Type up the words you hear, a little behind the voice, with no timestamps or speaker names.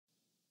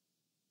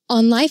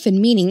On Life and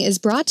Meaning is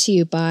brought to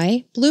you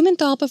by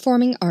Blumenthal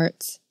Performing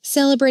Arts,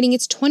 celebrating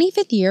its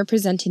 25th year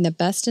presenting the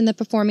best in the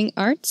performing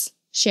arts,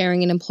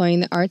 sharing and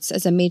employing the arts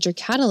as a major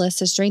catalyst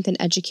to strengthen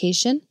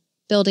education,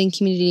 building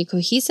community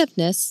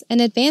cohesiveness,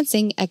 and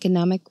advancing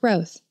economic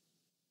growth.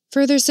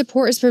 Further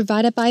support is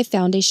provided by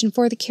Foundation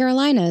for the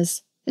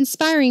Carolinas,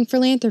 inspiring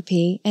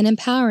philanthropy and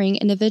empowering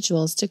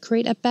individuals to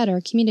create a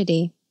better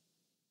community.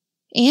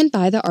 And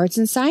by the Arts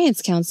and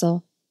Science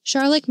Council,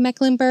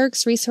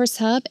 Charlotte-Mecklenburg's resource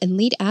hub and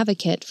lead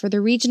advocate for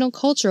the regional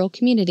cultural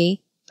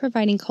community,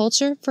 providing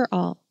culture for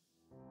all.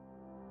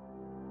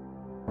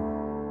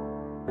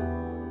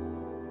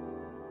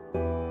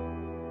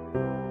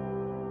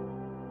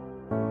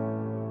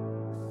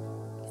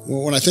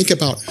 Well, when I think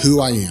about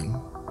who I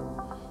am,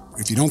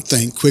 if you don't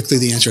think, quickly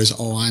the answer is,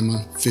 I'm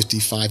a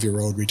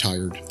 55-year-old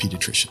retired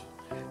pediatrician.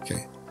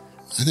 Okay.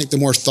 I think the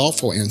more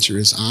thoughtful answer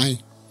is I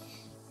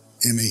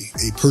am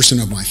a person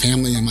of my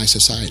family and my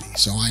society.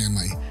 So I am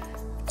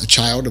a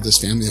child of this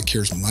family that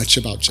cares much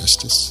about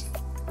justice,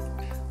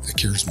 that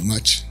cares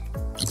much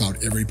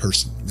about every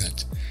person,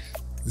 that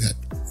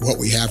what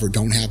we have or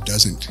don't have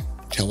doesn't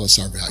tell us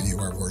our value,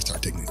 our worth, our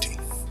dignity.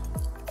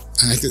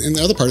 And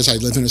the other part is I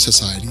live in a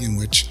society in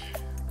which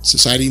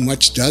society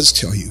much does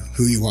tell you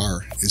who you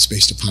are is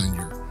based upon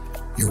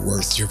your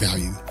worth, your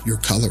value, your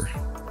color,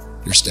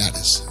 your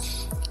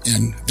status.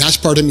 And that's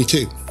part of me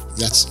too.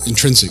 That's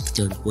intrinsic.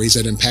 There are ways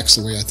that impacts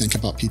the way I think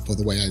about people,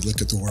 the way I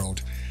look at the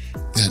world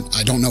that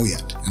I don't know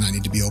yet, and I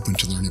need to be open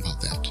to learning about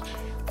that.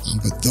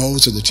 But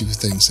those are the two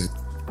things that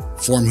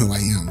form who I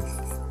am.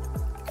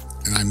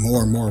 And I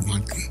more and more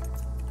want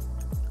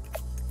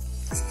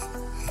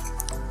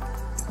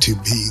to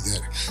be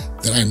that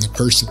I am the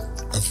person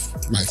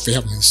of my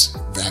family's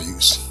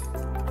values.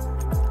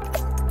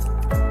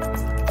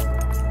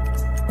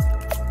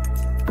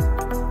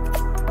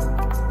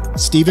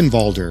 Stephen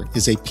Valder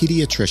is a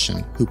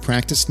pediatrician who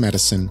practiced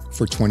medicine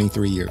for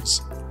 23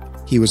 years.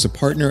 He was a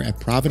partner at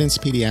Providence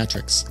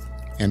Pediatrics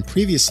and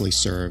previously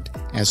served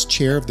as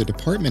chair of the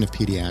Department of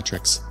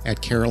Pediatrics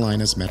at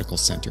Carolinas Medical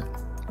Center.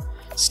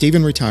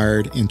 Stephen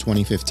retired in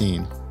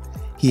 2015.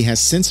 He has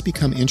since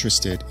become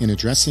interested in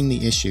addressing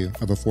the issue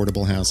of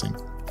affordable housing.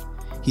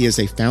 He is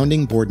a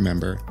founding board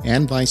member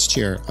and vice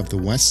chair of the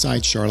West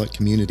Side Charlotte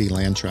Community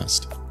Land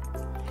Trust.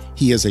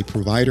 He is a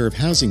provider of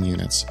housing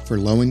units for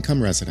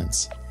low-income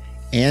residents,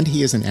 and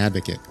he is an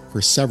advocate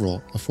for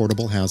several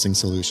affordable housing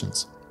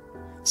solutions.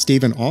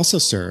 Stephen also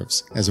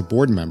serves as a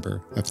board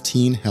member of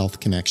Teen Health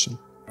Connection.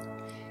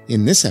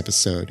 In this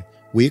episode,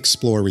 we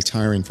explore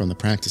retiring from the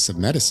practice of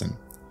medicine,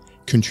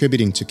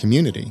 contributing to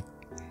community,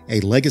 a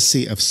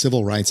legacy of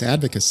civil rights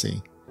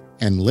advocacy,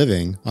 and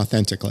living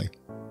authentically.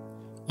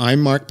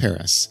 I'm Mark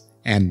Paris,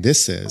 and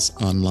this is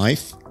On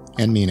Life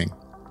and Meaning.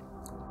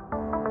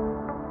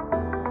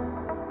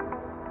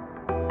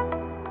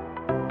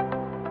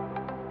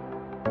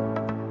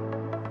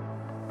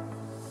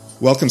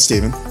 Welcome,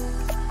 Stephen.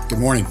 Good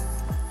morning.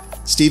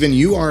 Stephen,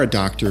 you are a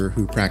doctor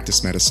who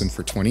practiced medicine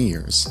for 20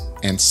 years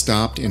and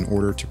stopped in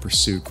order to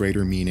pursue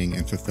greater meaning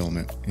and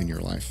fulfillment in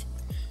your life.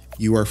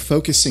 You are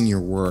focusing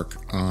your work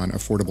on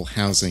affordable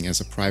housing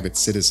as a private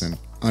citizen,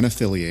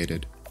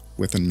 unaffiliated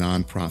with a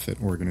nonprofit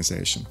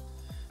organization.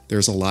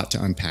 There's a lot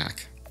to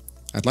unpack.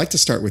 I'd like to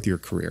start with your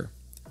career.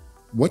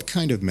 What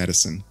kind of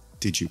medicine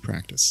did you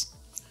practice?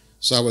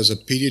 So I was a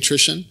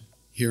pediatrician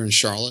here in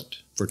Charlotte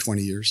for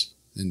 20 years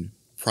in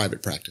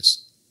private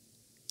practice.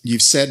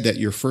 You've said that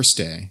your first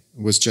day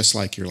was just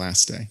like your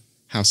last day.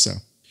 How so?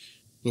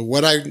 So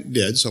what I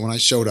did, so when I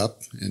showed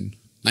up in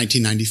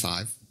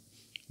 1995,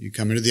 you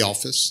come into the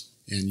office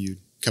and you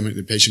come in,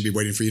 the patient will be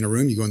waiting for you in a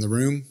room. You go in the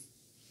room,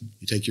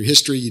 you take your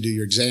history, you do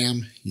your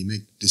exam, you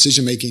make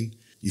decision making,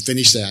 you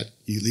finish that,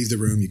 you leave the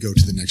room, you go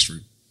to the next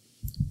room.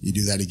 You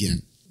do that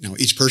again. Now,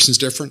 each person's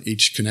different,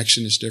 each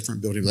connection is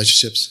different, building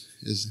relationships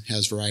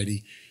has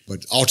variety,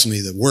 but ultimately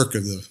the work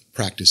of the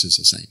practice is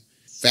the same.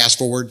 Fast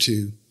forward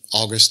to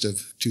August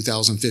of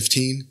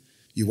 2015,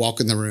 you walk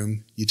in the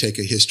room, you take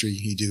a history,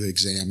 you do an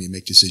exam, you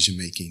make decision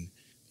making,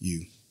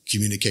 you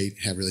communicate,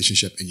 have a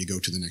relationship, and you go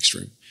to the next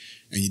room.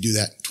 And you do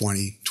that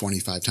 20,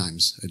 25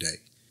 times a day.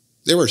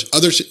 There were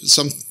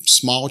some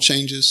small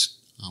changes.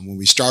 When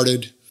we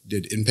started,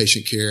 did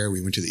inpatient care,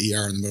 we went to the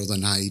ER in the middle of the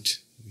night,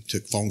 we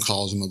took phone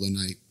calls in the middle of the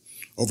night.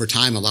 Over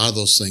time, a lot of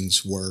those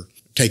things were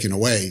taken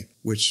away,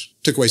 which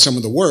took away some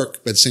of the work,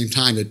 but at the same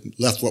time,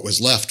 what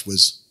was left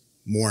was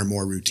more and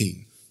more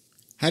routine.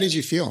 How did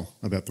you feel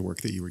about the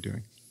work that you were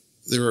doing?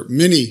 There were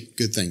many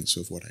good things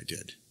with what I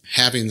did.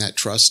 Having that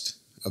trust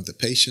of the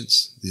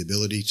patients, the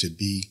ability to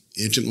be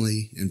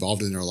intimately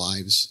involved in their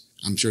lives.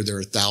 I'm sure there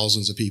are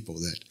thousands of people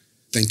that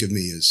think of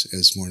me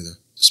as one of the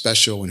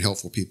special and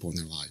helpful people in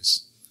their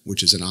lives,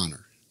 which is an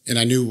honor. And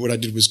I knew what I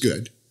did was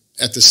good.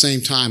 At the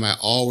same time, I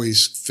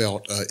always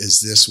felt, is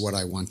this what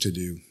I want to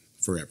do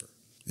forever?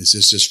 Is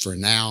this just for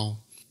now?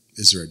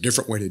 Is there a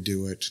different way to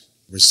do it?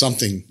 There was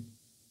something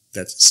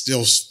that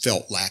still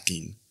felt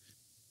lacking,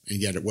 and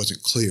yet it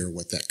wasn't clear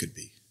what that could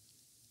be.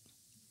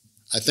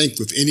 I think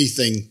with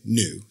anything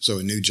new, so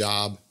a new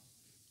job,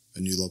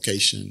 a new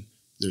location,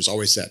 there's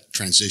always that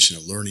transition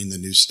of learning the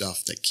new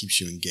stuff that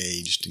keeps you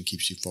engaged and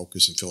keeps you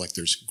focused and feel like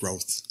there's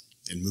growth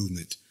and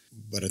movement.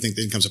 But I think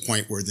then comes a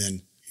point where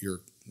then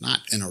you're not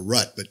in a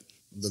rut, but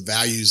the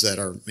values that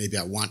are maybe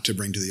I want to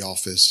bring to the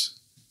office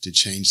to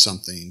change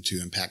something,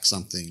 to impact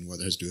something,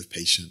 whether it has to do with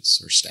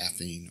patients or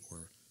staffing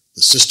or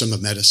the system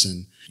of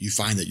medicine, you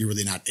find that you're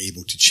really not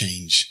able to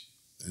change.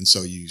 And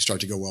so you start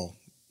to go, well,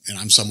 and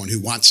I'm someone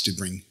who wants to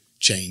bring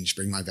change,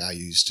 bring my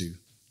values to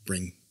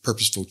bring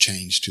purposeful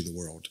change to the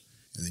world.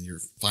 And then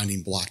you're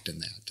finding blocked in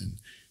that. And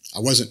I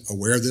wasn't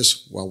aware of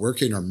this while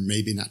working, or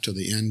maybe not till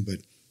the end, but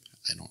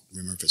I don't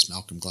remember if it's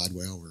Malcolm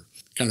Gladwell or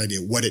kind of the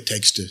idea of what it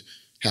takes to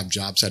have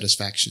job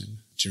satisfaction.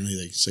 Generally,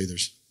 they say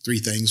there's 3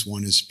 things.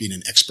 One is being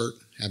an expert,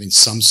 having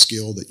some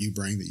skill that you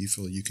bring that you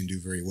feel you can do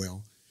very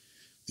well.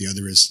 The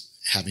other is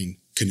having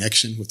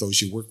connection with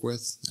those you work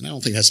with. And I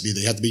don't think it has to be,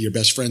 they have to be your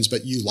best friends,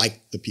 but you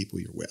like the people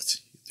you're with.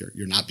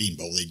 You're not being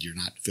bullied. You're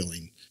not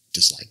feeling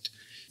disliked.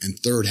 And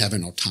third,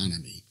 having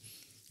autonomy.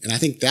 And I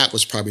think that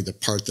was probably the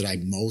part that I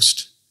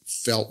most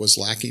felt was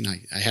lacking.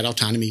 I had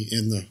autonomy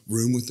in the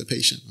room with the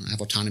patient. I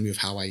have autonomy of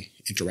how I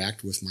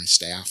interact with my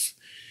staff,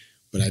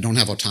 but I don't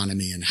have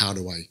autonomy in how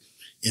do I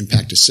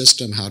impact a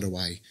system, how do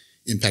I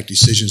impact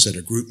decisions that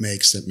a group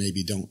makes that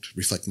maybe don't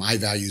reflect my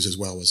values as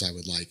well as I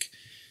would like.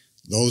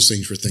 Those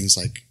things were things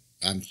like,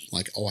 I'm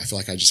like, oh, I feel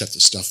like I just have to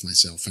stuff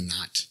myself and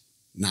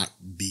not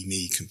be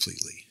me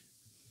completely.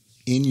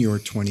 In your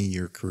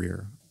 20-year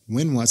career,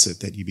 when was it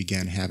that you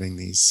began having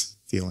these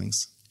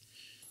feelings?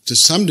 To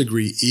some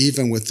degree,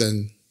 even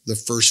within the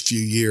first few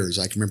years,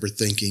 I can remember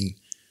thinking,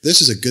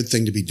 this is a good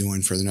thing to be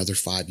doing for another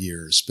 5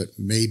 years, but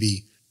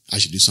maybe I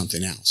should do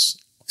something else.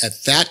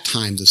 At that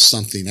time, the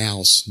something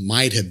else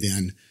might have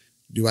been,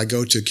 do I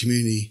go to a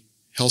community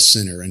health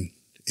center in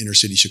inner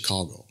city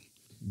Chicago?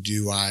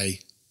 Do I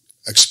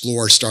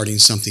explore starting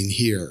something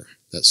here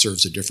that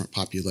serves a different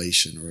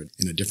population or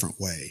in a different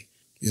way?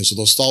 So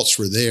those thoughts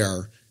were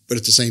there, but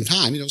at the same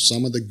time,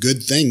 some of the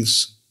good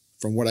things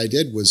from what I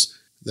did was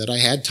that I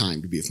had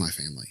time to be with my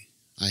family.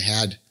 I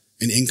had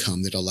an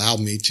income that allowed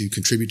me to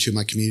contribute to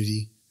my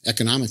community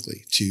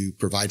economically, to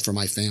provide for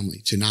my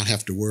family, to not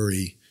have to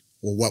worry,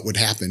 well, what would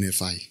happen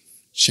if I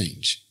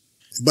change?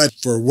 But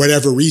for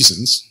whatever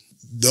reasons,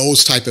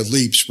 those type of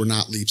leaps were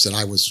not leaps that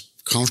I was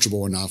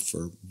comfortable enough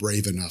or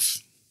brave enough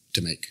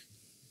to make.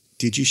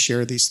 Did you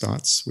share these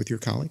thoughts with your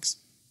colleagues?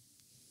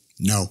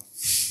 No.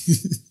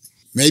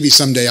 Maybe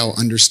someday I'll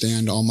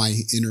understand all my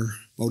inner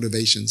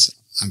motivations.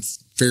 I'm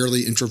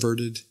fairly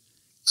introverted.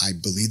 I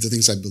believe the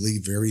things I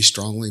believe very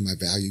strongly. My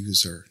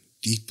values are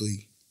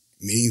deeply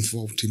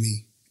meaningful to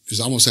me. There's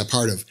almost that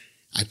part of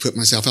I put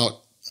myself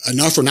out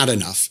enough or not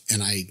enough,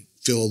 and I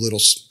feel a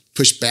little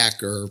pushed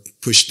back or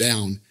pushed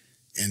down,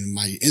 and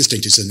my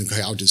instinct is,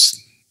 okay, I'll just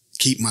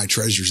keep my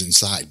treasures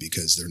inside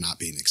because they're not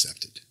being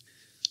accepted.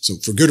 So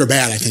for good or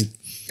bad, I think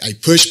I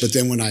push, but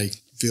then when I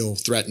feel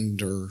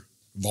threatened or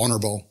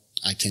vulnerable,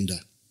 I tend to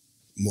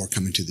more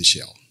come into the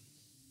shell.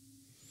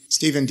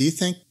 Stephen, do you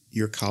think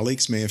your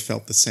colleagues may have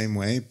felt the same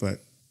way,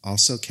 but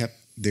also kept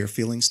their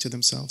feelings to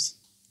themselves?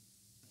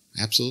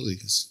 Absolutely.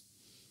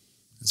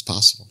 It's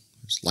possible.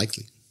 It's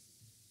likely.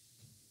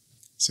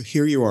 So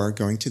here you are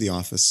going to the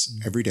office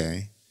every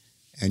day,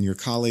 and your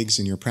colleagues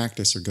in your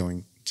practice are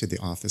going to the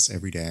office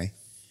every day.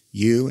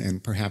 You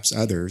and perhaps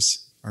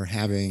others are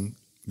having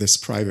this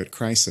private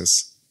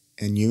crisis,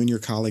 and you and your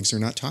colleagues are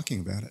not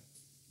talking about it.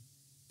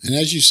 And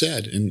as you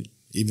said, and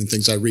even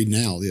things I read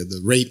now,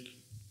 the rate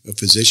of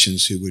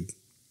physicians who would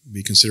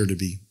be considered to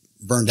be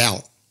burned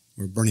out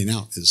or burning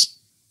out is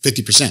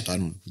 50%. I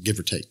don't know, give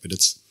or take, but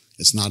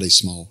it's not a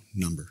small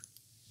number.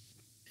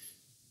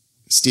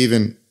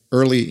 Stephen,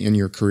 early in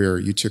your career,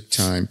 you took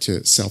time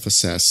to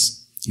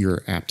self-assess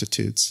your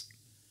aptitudes.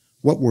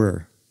 What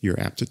were your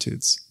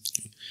aptitudes?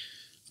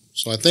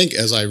 So I think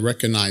as I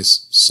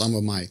recognized some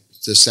of my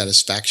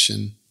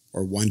dissatisfaction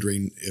or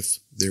wondering if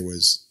there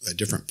was a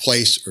different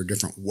place or a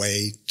different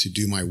way to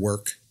do my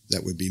work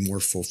that would be more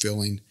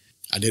fulfilling,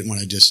 I didn't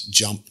want to just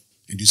jump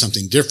and do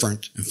something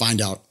different and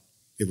find out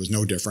it was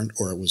no different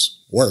or it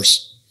was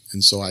worse.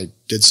 And so I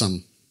did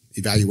some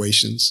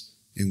evaluations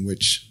in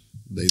which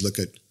they look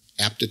at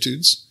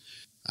aptitudes.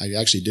 I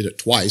actually did it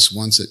twice,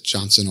 once at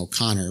Johnson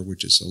O'Connor,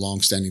 which is a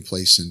long-standing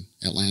place in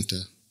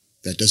Atlanta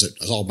that does it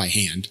all by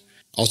hand.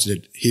 Also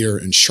did here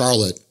in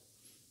Charlotte,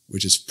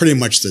 which is pretty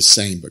much the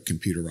same but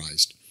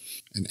computerized.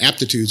 And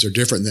aptitudes are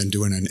different than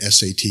doing an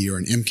SAT or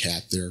an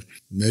MCAT. They're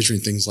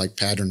measuring things like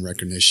pattern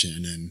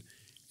recognition and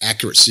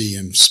accuracy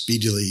and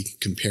speedily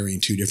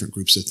comparing two different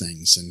groups of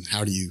things and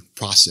how do you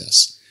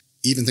process.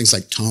 Even things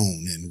like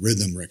tone and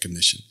rhythm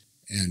recognition.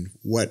 And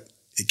what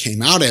it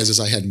came out as is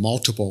I had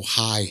multiple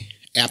high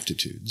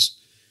aptitudes.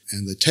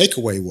 And the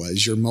takeaway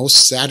was you're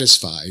most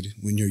satisfied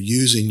when you're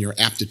using your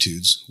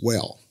aptitudes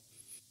well.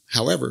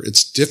 However,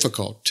 it's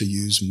difficult to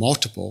use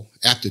multiple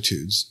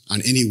aptitudes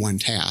on any one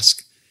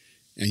task.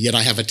 And yet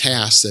I have a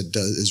task that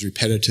is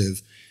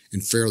repetitive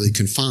and fairly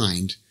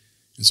confined.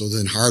 And so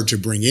then hard to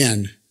bring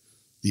in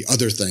the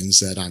other things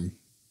that I'm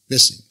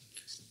missing.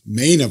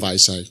 Main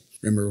advice I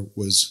remember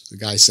was the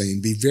guy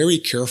saying, be very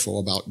careful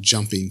about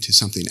jumping to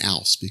something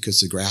else because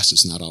the grass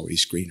is not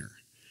always greener,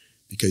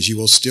 because you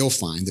will still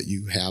find that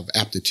you have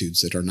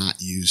aptitudes that are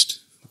not used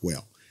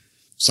well.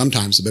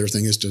 Sometimes the better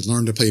thing is to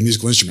learn to play a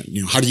musical instrument.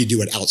 How do you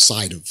do it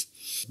outside of?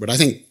 But I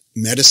think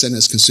medicine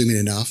is consuming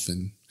enough,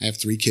 and I have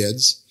 3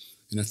 kids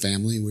and a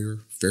family. We were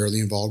fairly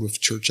involved with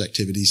church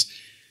activities.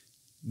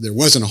 There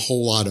wasn't a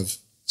whole lot of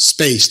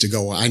space to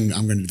go, I'm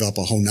going to develop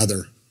a whole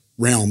nother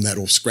realm that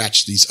will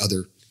scratch these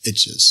other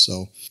itches.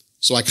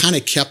 So I kind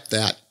of kept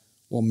that,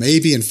 well,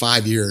 maybe in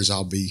 5 years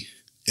I'll be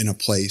in a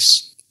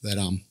place that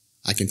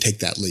I can take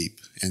that leap.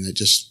 And it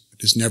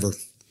just never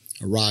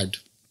arrived.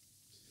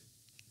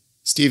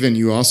 Stephen,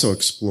 you also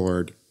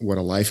explored what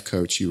a life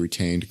coach you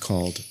retained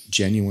called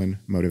genuine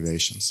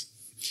motivations.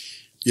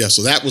 Yeah,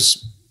 so that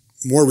was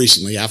more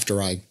recently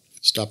after I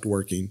stopped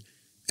working.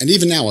 And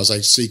even now, as I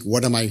seek,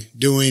 what am I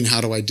doing?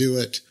 How do I do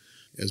it?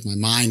 As my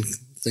mind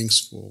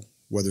thinks, well,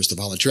 whether it's the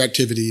volunteer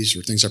activities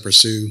or things I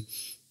pursue,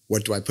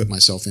 what do I put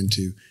myself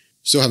into?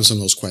 Still having some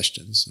of those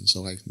questions. And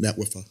so I met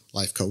with a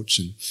life coach,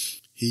 and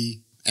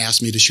he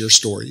asked me to share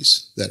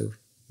stories that are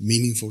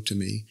meaningful to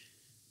me.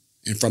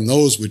 And from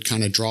those would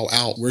kind of draw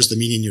out, where's the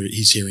meaning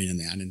he's hearing in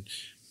that? And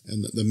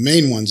the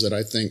main ones that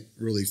I think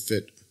really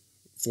fit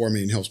for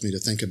me and helps me to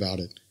think about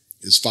it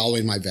is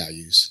following my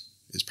values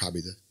is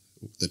probably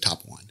the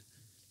top one.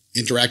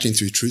 Interacting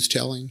through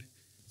truth-telling.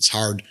 It's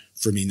hard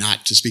for me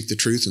not to speak the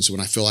truth. And so when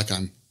I feel like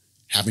I'm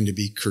having to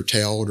be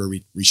curtailed or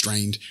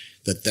restrained,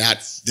 that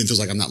then feels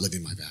like I'm not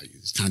living my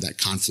values. Kind of that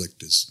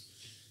conflict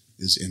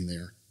is in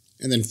there.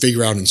 And then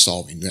figure out and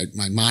solving. That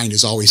my mind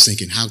is always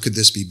thinking, how could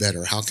this be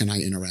better? How can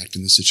I interact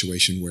in this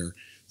situation where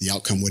the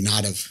outcome would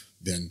not have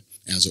been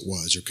as it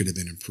was or could have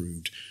been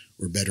improved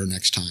or better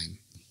next time?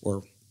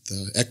 Or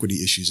the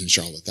equity issues in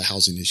Charlotte, the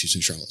housing issues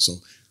in Charlotte. So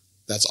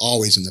that's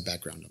always in the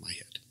background of my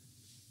head.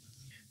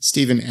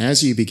 Stephen,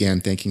 as you began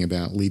thinking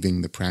about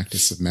leaving the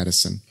practice of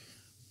medicine,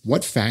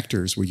 what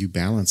factors were you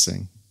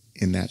balancing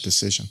in that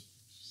decision?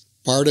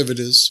 Part of it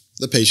is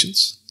the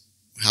patients.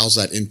 How's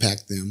that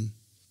impact them?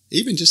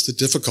 Even just the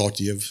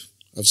difficulty of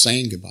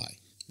saying goodbye.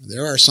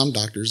 There are some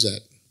doctors that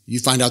you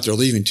find out they're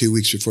leaving 2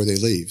 weeks before they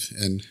leave.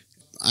 And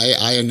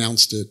I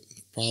announced it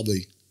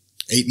probably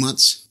 8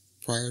 months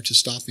prior to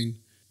stopping.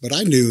 But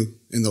I knew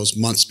in those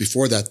months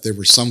before that there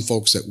were some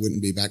folks that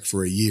wouldn't be back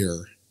for a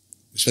year.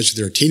 Especially if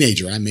they're a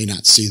teenager, I may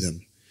not see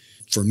them.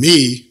 For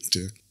me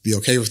to be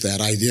okay with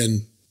that, I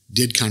then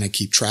did kind of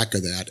keep track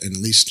of that and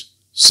at least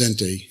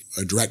sent a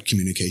direct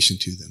communication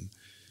to them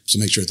to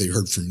make sure that they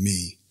heard from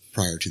me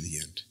prior to the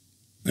end.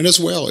 And as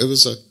well,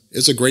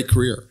 it's a great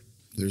career.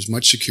 There's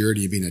much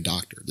security in being a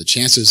doctor. The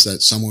chances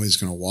that someone is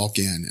going to walk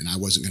in and I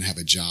wasn't going to have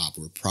a job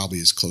were probably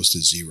as close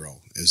to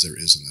zero as there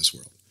is in this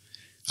world.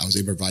 I was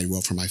able to provide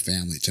well for my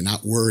family, to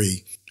not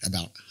worry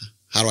about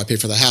how do I pay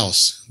for the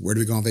house, where do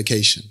we go on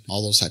vacation,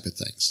 all those type of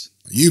things.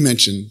 You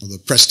mentioned the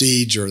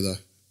prestige or the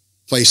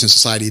place in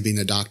society of being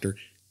a doctor.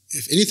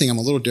 If anything, I'm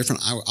a little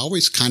different. I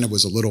always kind of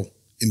was a little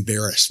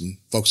embarrassed when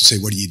folks would say,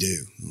 what do you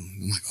do?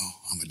 I'm like, oh,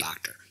 I'm a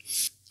doctor.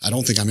 I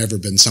don't think I've ever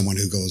been someone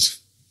who goes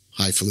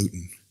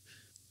highfalutin.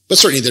 But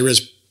certainly there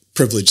is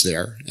privilege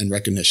there and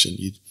recognition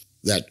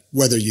that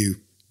whether you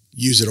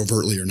use it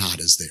overtly or not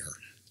is there.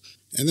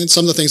 And then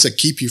some of the things that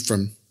keep you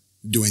from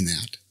doing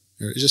that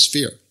is just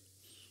fear.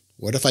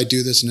 What if I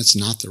do this and it's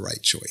not the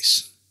right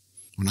choice?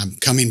 When I'm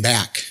coming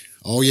back,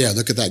 oh yeah,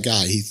 look at that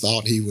guy. He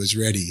thought he was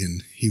ready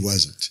and he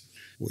wasn't.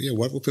 Well, yeah,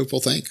 what will people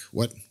think?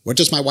 What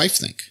does my wife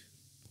think?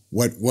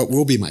 What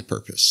will be my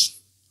purpose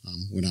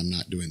when I'm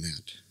not doing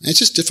that? And it's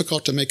just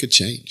difficult to make a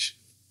change.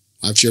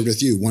 I've shared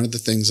with you, one of the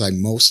things I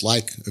most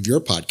like of your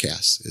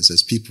podcast is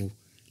as people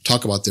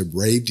talk about their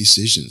brave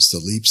decisions, the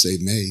leaps they've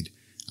made.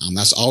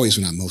 That's always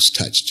when I'm most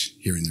touched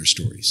hearing their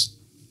stories.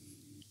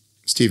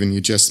 Stephen,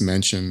 you just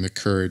mentioned the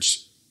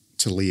courage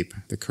to leap,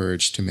 the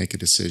courage to make a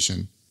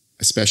decision,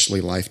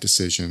 especially life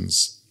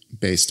decisions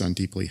based on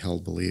deeply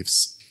held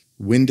beliefs.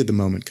 When did the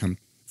moment come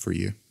for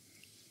you?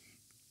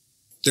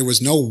 There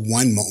was no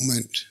one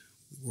moment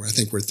where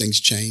things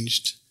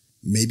changed.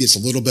 Maybe it's a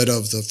little bit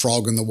of the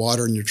frog in the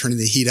water and you're turning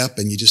the heat up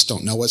and you just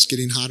don't know what's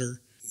getting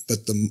hotter.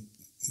 But the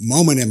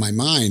moment in my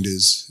mind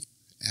is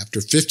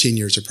after 15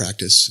 years of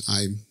practice,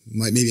 I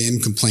maybe am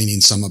complaining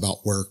some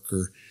about work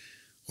or,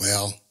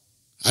 well,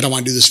 I don't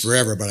want to do this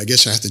forever, but I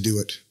guess I have to do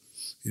it.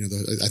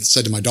 I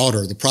said to my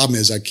daughter, the problem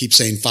is I keep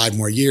saying 5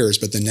 more years,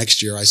 but the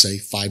next year I say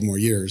 5 more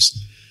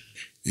years.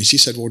 And she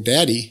said, well,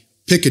 Daddy,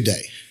 pick a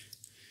day.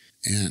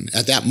 And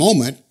at that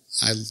moment,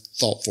 I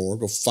thought forward,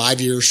 well,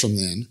 5 years from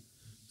then,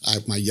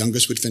 my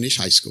youngest would finish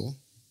high school.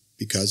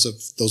 Because of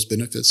those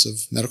benefits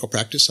of medical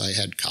practice, I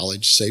had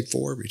college saved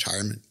for,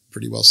 retirement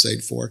pretty well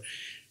saved for.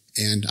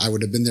 And I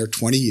would have been there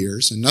 20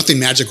 years, and nothing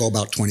magical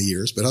about 20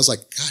 years, but I was like,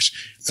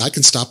 gosh, I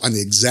can stop on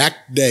the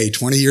exact day,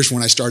 20 years from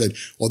when I started.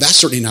 Well, that's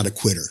certainly not a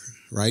quitter,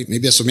 right?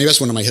 Maybe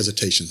that's one of my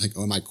hesitations. Like,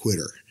 oh, am I a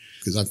quitter?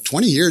 Because I'm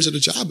 20 years at a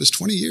job is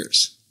 20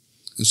 years.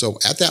 And so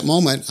at that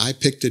moment, I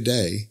picked a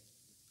day.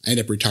 I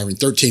ended up retiring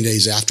 13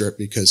 days after it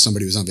because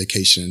somebody was on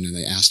vacation and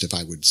they asked if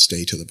I would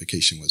stay till the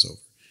vacation was over.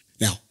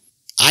 Now,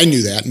 I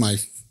knew that. My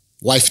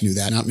wife knew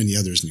that. Not many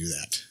others knew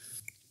that.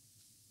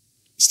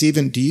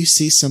 Stephen, do you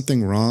see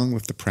something wrong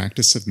with the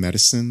practice of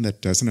medicine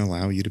that doesn't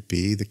allow you to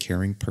be the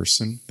caring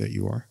person that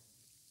you are?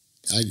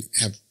 I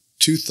have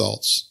two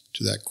thoughts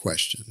to that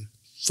question.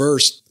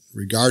 First,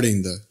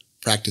 regarding the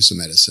practice of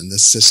medicine, the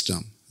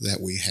system that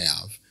we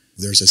have,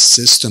 there's a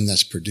system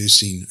that's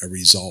producing a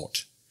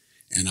result,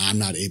 and I'm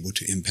not able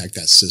to impact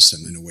that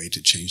system in a way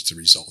to change the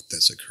result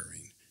that's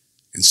occurring.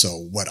 And so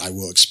what I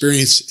will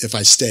experience if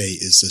I stay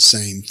is the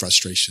same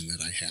frustration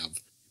that I have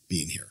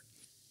being here.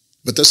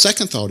 But the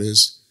second thought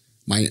is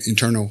my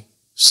internal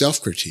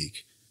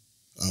self-critique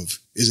of,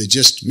 is it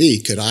just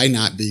me? Could I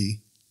not be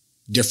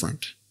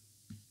different,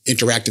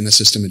 interact in the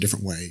system a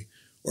different way,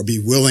 or be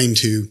willing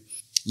to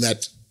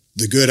let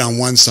the good on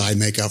one side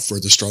make up for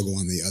the struggle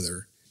on the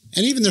other?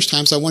 And even there's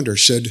times I wonder,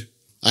 should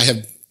I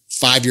have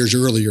 5 years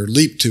earlier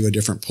leaped to a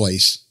different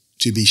place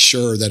to be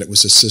sure that it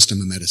was a system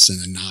of medicine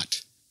and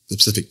not the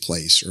specific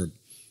place or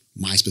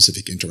my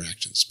specific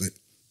interactions? But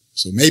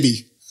so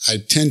maybe I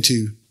tend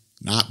to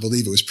not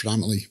believe it was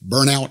predominantly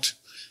burnout,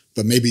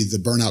 but maybe the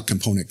burnout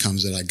component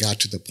comes that I got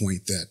to the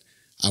point that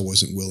I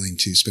wasn't willing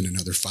to spend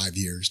another 5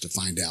 years to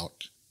find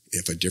out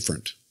if a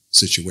different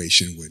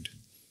situation would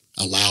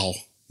allow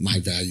my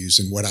values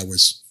and what I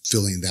was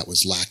feeling that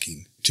was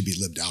lacking to be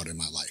lived out in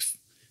my life.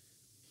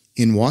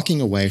 In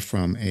walking away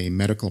from a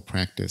medical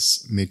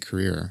practice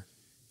mid-career,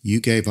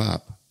 you gave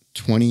up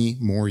 20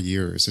 more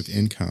years of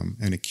income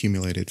and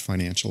accumulated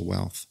financial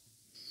wealth.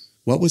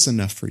 What was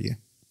enough for you?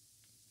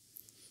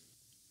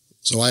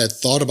 So I had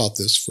thought about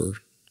this for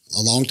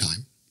a long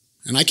time,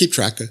 and I keep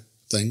track of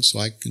things so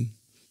I can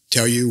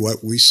tell you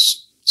what we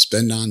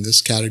spend on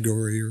this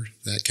category or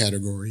that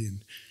category,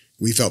 and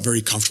we felt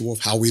very comfortable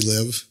with how we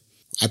live.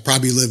 I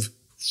probably live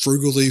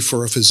frugally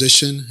for a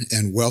physician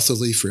and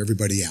wealthily for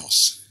everybody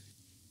else.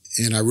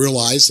 And I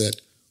realized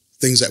that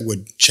things that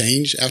would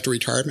change after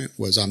retirement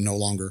was I'm no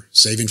longer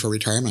saving for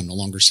retirement. I'm no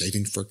longer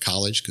saving for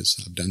college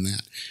because I've done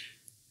that.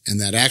 And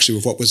that actually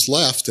with what was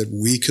left, that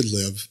we could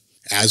live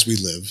as we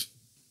live,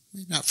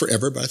 not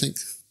forever, but I think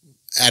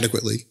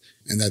adequately.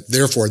 And that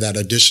therefore that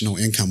additional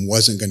income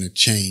wasn't going to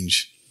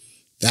change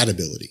that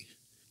ability.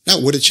 Now,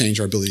 would it change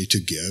our ability to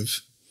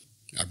give,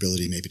 our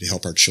ability maybe to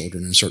help our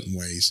children in certain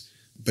ways,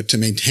 but to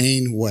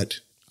maintain what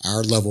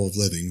our level of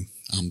living,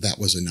 that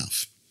was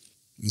enough.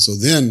 And so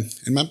then,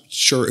 and I'm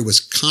sure it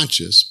was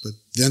conscious, but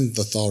then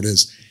the thought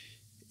is,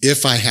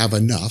 if I have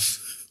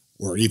enough,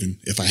 or even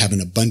if I have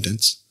an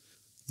abundance,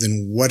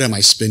 then what am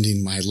I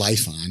spending my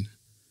life on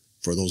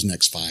for those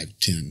next 5,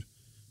 10,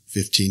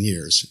 15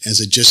 years?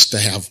 Is it just to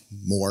have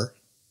more?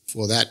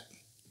 Well, that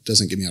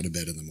doesn't get me out of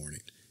bed in the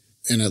morning.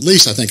 And at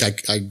least I think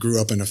I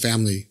grew up in a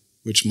family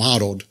which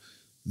modeled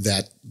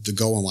that the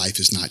goal in life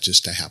is not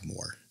just to have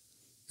more,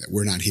 that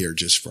we're not here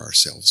just for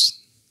ourselves.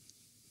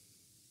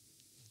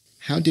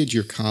 How did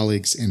your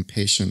colleagues and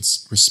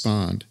patients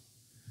respond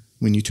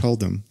when you told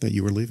them that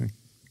you were leaving?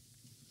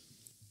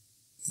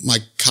 My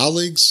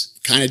colleagues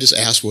kind of just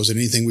asked, was there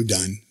anything we've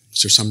done?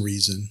 Is there some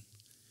reason?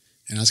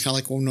 And I was kind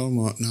of like, well,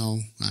 no,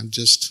 I'm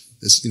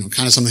just, this,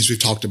 kind of some things we've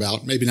talked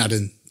about, maybe not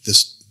in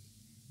this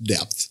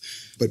depth,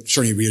 but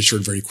certainly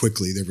reassured very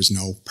quickly there was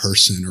no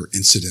person or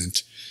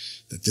incident,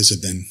 that this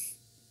had been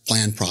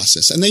planned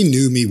process. And they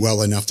knew me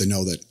well enough to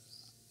know that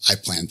I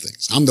planned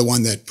things. I'm the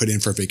one that put in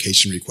for a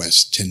vacation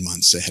request 10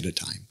 months ahead of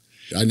time.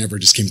 I never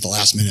just came at the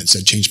last minute and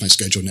said, change my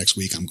schedule next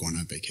week, I'm going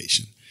on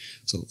vacation.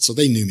 So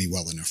they knew me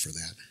well enough for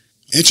that.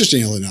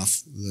 Interestingly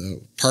enough,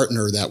 the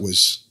partner that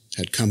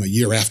had come a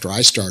year after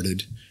I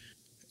started,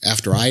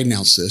 after I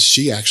announced this,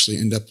 she actually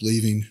ended up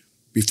leaving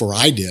before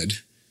I did.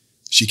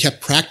 She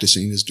kept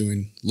practicing, is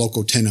doing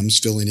local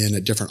tenums, filling in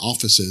at different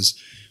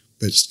offices,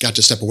 but got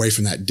to step away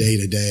from that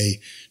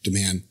day-to-day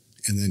demand.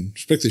 And then,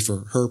 particularly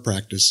for her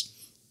practice,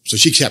 so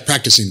she kept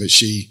practicing, but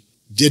she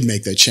did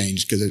make that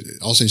change because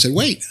it also said,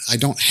 wait, I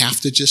don't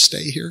have to just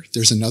stay here.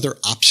 There's another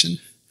option.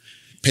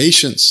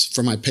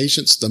 For my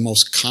patients, the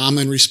most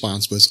common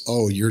response was,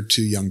 oh, you're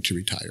too young to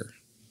retire.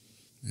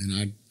 And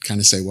I'd kind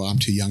of say, well, I'm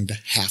too young to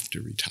have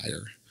to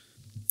retire.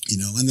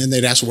 And then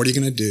they'd ask, what are you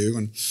going to do?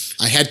 And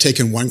I had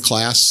taken one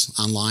class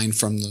online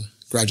from the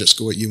graduate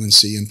school at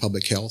UNC in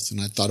public health,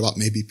 and I thought about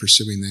maybe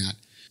pursuing that.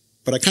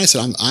 But I kind of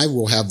said, I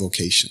will have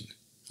vocation.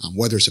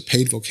 Whether it's a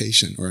paid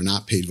vocation or a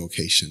not paid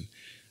vocation.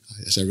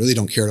 I said, I really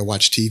don't care to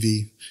watch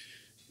TV.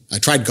 I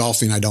tried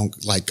golfing. I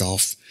don't like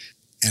golf.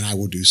 And I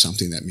will do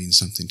something that means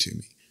something to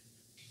me.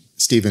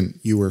 Stephen,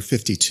 you were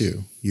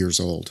 52 years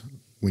old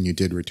when you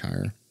did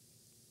retire.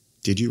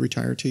 Did you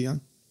retire too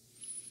young?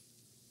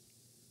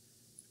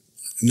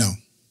 No.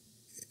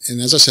 And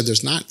as I said,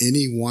 there's not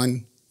any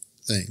one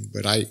thing.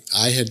 But I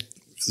had,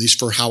 at least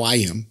for how I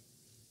am,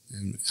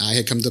 and I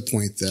had come to the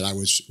point that I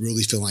was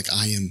really feeling like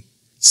I am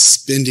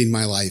spending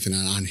my life in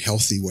an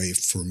unhealthy way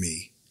for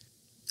me,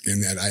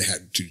 and that I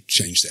had to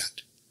change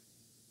that.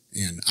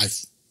 And I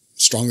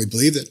strongly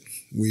believe that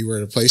we were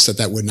at a place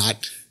that would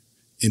not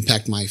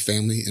impact my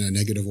family in a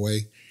negative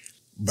way,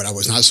 but I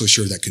was not so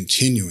sure that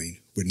continuing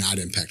would not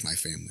impact my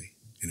family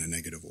in a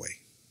negative way.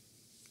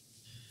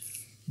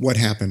 What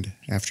happened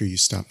after you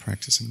stopped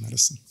practicing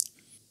medicine?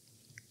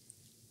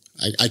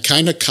 I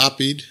kind of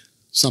copied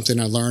something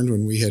I learned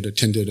when we had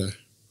attended a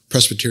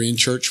Presbyterian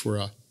church where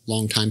a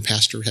longtime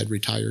pastor had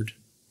retired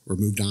or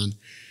moved on.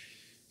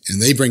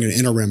 And they bring an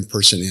interim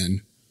person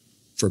in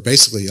for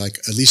basically like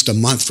at least a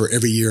month for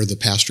every year the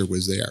pastor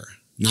was there,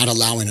 not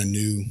allowing a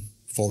new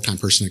full-time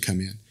person to come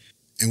in.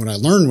 And what I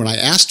learned when I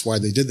asked why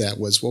they did that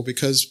was, well,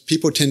 because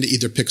people tend to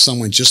either pick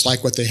someone just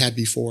like what they had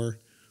before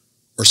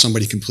or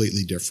somebody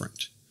completely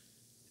different.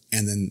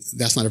 And then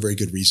that's not a very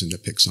good reason to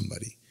pick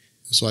somebody.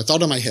 So I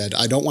thought in my head,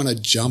 I don't want to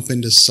jump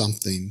into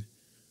something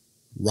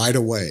right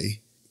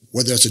away,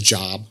 whether it's a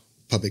job,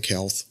 public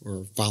health,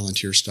 or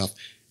volunteer stuff,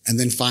 and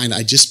then find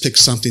I just picked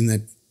something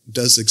that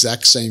does the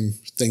exact same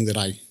thing that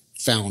I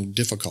found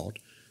difficult.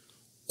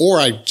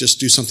 Or I just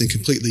do something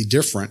completely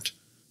different,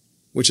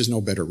 which is no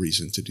better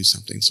reason to do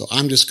something. So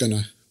I'm just going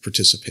to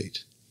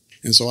participate.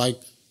 And so I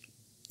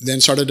then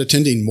started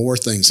attending more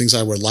things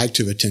I would like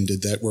to have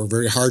attended that were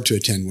very hard to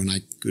attend when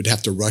I would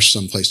have to rush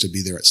someplace to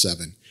be there at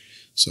 7.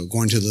 So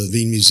going to the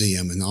Levine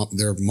Museum, and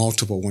there are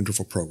multiple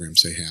wonderful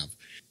programs they have.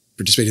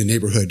 Participating in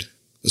neighborhood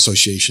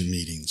association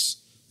meetings,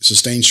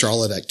 sustained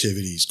Charlotte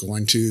activities,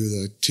 going to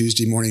the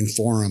Tuesday morning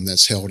forum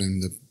that's held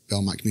in the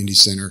Belmont Community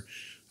Center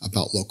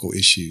about local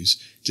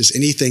issues. Just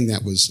anything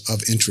that was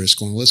of interest,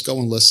 going, let's go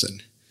and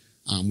listen.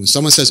 When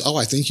someone says, oh,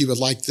 I think you would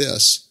like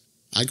this,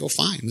 I go,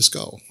 fine, let's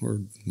go.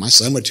 Or my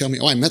son would tell me,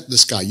 oh, I met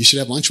this guy, you should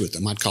have lunch with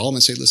him. I'd call him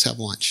and say, let's have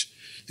lunch.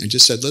 And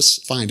just said,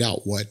 let's find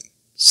out what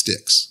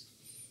sticks.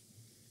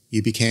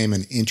 You became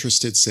an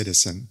interested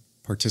citizen,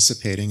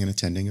 participating and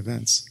attending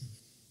events.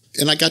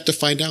 And I got to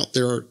find out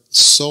there are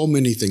so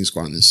many things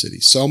going on in the city,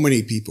 so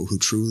many people who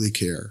truly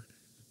care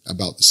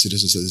about the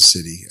citizens of the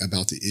city,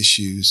 about the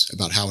issues,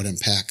 about how it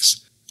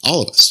impacts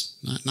all of us,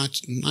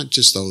 not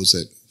just those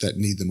that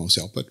need the most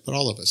help, but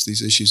all of us.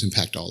 These issues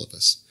impact all of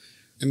us.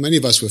 And many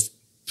of us with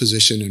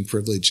position and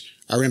privilege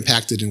are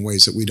impacted in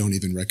ways that we don't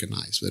even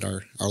recognize, that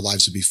our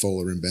lives would be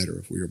fuller and better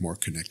if we were more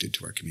connected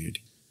to our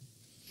community.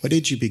 What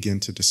did you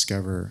begin to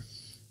discover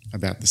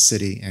about the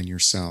city and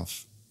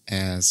yourself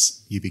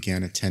as you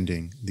began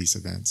attending these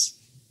events?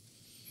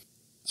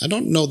 I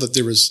don't know that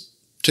there was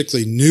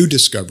particularly new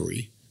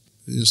discovery.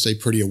 I just stay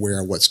pretty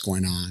aware of what's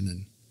going on,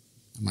 and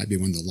I might be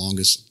one of the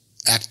longest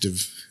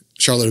active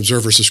Charlotte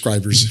Observer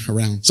subscribers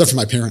around, except for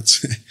my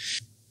parents.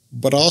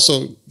 But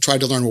also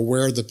tried to learn, well,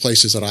 where are the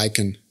places that I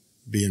can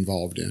be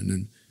involved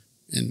in?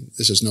 And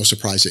this is no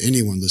surprise to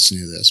anyone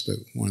listening to this, but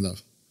one of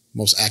the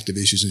most active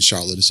issues in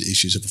Charlotte is the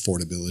issues of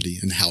affordability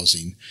and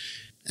housing.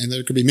 And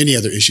there could be many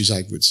other issues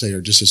I would say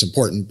are just as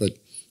important, but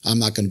I'm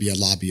not going to be a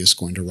lobbyist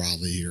going to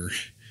Raleigh or,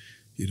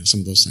 some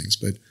of those things.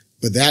 But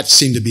that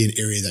seemed to be an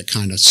area that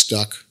kind of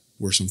stuck,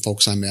 where some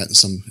folks I met and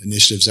some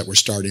initiatives that were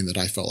starting that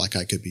I felt like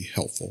I could be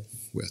helpful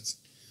with.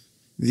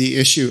 The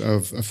issue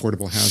of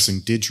affordable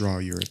housing did draw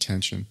your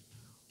attention.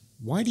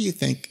 Why do you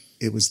think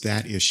it was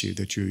that issue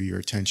that drew your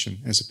attention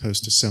as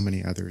opposed to so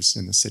many others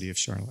in the city of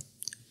Charlotte?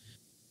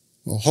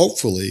 Well,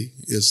 hopefully,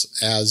 is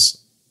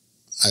as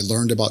I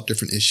learned about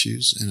different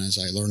issues and as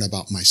I learned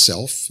about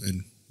myself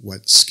and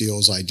what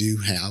skills I do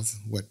have,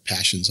 what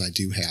passions I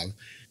do have,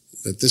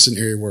 that this is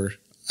an area where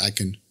I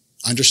can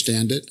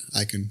understand it,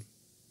 I can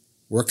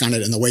work on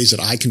it in the ways that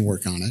I can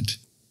work on it.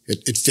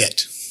 It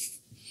fit.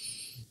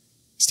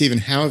 Stephen,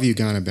 how have you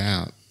gone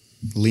about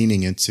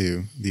leaning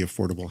into the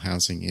affordable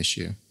housing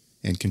issue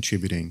and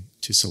contributing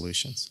to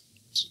solutions?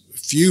 A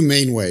few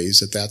main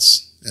ways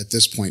that's at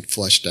this point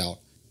fleshed out.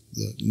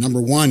 The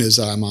number one is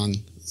I'm on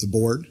the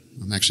board.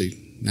 I'm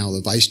actually now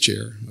the vice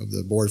chair of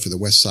the board for the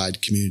West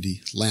Side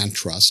Community Land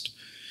Trust,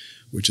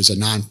 which is a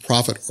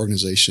nonprofit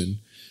organization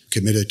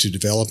committed to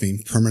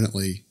developing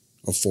permanently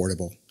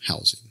affordable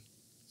housing.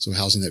 So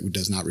housing that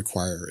does not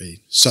require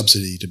a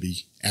subsidy to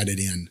be added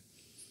in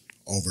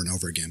over and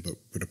over again,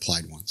 but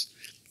applied once.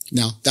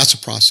 Now, that's a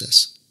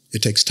process.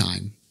 It takes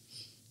time.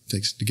 It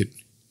takes to get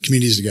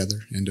communities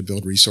together and to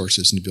build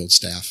resources and to build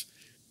staff.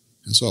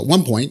 And so at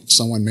one point,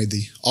 someone made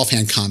the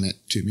offhand comment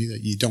to me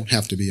that you don't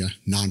have to be a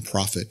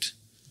nonprofit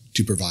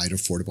to provide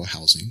affordable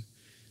housing.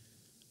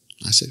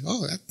 I said,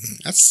 oh,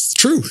 that's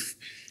true.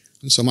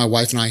 And so my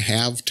wife and I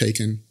have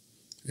taken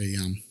a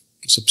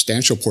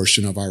substantial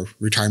portion of our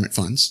retirement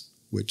funds,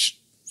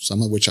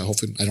 some of which I hope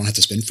I don't have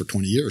to spend for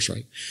 20 years,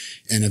 right?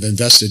 And have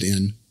invested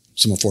in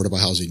some affordable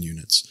housing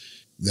units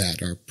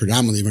that are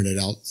predominantly rented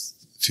out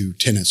to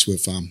tenants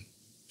with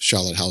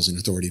Charlotte Housing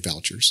Authority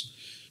vouchers.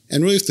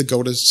 And really the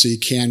goal to see,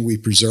 can we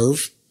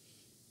preserve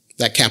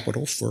that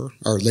capital for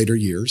our later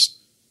years,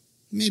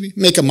 maybe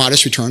make a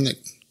modest return that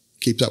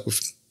keeps up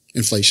with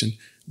inflation,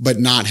 but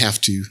not have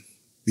to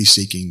be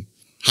seeking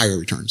higher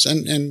returns.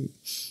 And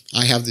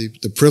I have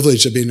the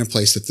privilege of being in a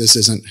place that this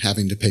isn't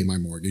having to pay my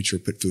mortgage or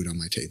put food on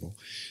my table.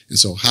 And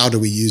so how do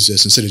we use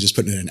this instead of just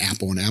putting it in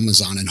Apple and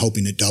Amazon and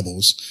hoping it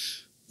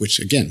doubles, which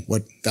again,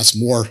 that's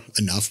more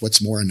enough.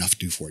 What's more enough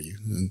do for you?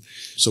 And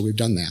so we've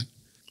done that.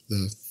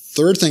 The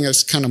third thing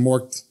is kind of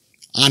more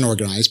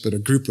unorganized, but a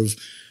group of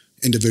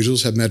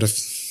individuals have met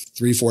 3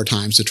 3-4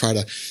 times to try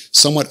to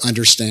somewhat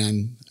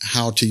understand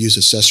how to use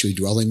accessory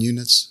dwelling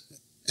units,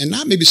 and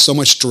not maybe so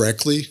much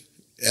directly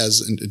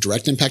as a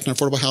direct impact on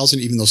affordable housing,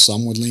 even though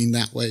some would lean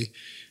that way.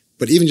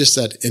 But even just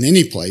that in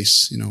any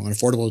place, an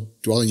affordable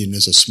dwelling unit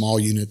is a small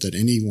unit that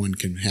anyone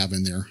can have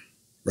in their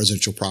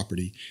residential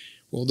property.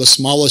 Well, the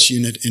smallest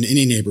unit in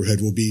any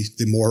neighborhood will be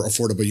the more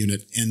affordable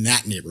unit in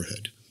that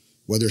neighborhood.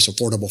 Whether it's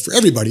affordable for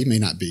everybody may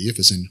not be if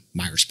it's in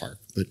Myers Park,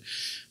 but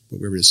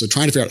wherever it is. So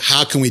trying to figure out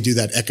how can we do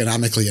that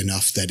economically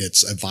enough that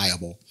it's a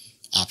viable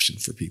option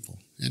for people.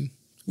 And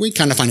we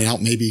kind of finding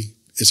out maybe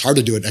it's hard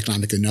to do it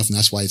economically enough, and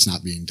that's why it's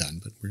not being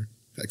done, but we're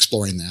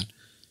exploring that.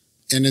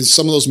 And in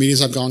some of those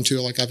meetings I've gone to,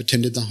 like I've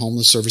attended the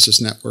Homeless Services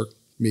Network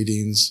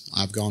meetings.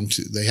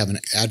 They have an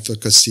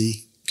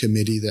advocacy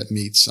committee that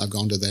meets. I've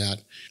gone to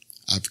that.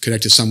 I've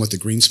connected some with the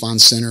Greenspan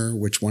Center,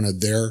 which one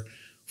of their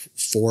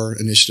 4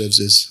 initiatives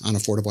is on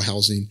affordable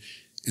housing,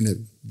 and have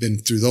been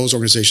through those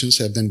organizations,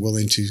 have been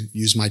willing to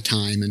use my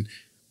time. And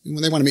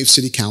when they want to meet with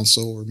city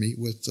council or meet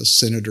with the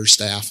senator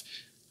staff,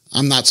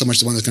 I'm not so much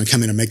the one that's going to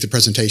come in and make the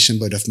presentation,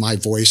 but if my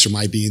voice or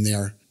my being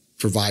there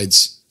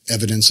provides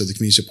evidence of the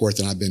community support,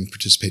 then I've been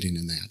participating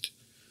in that.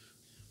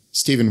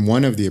 Stephen,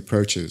 one of the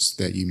approaches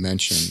that you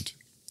mentioned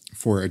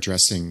for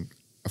addressing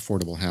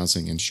affordable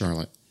housing in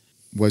Charlotte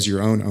was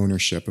your own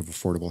ownership of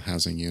affordable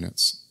housing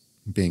units,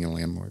 being a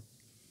landlord.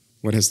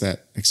 What has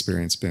that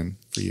experience been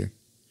for you?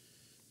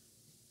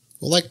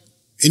 Well, like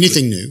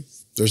anything new,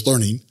 there's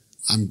learning.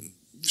 I'm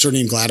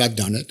certainly glad I've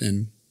done it,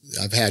 and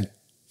I've had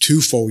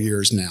 2 full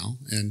years now,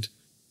 and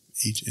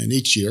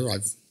each year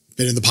I've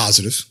been in the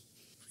positive,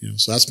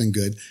 so that's been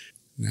good.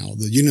 Now,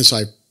 the units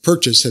I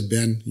purchased have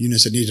been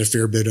units that needed a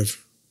fair bit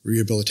of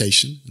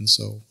rehabilitation, and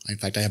so, in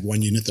fact, I have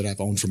one unit that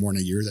I've owned for more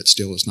than a year that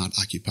still is not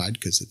occupied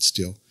because it's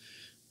still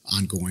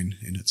ongoing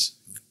in its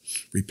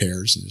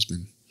repairs, and there's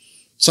been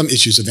some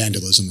issues of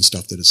vandalism and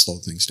stuff that has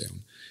slowed things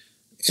down.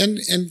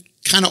 And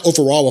kind of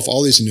overall with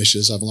all these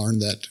initiatives, I've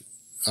learned that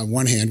on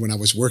one hand, when I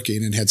was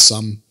working and had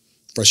some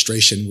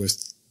frustration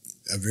with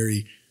a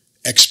very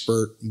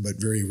expert but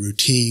very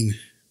routine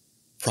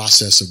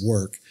process of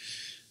work,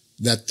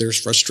 that there's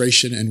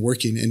frustration in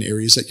working in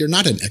areas that you're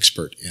not an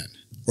expert in,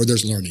 or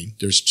there's learning,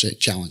 there's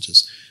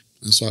challenges.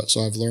 And so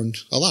I've learned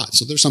a lot.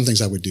 So there's some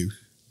things I would do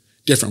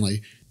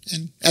differently.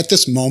 And at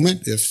this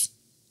moment, if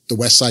the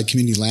Westside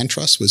Community Land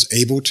Trust was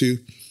able to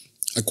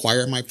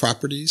acquire my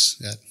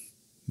properties at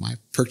my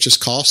purchase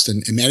cost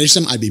and manage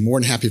them, I'd be more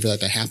than happy for that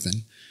to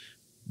happen.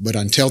 But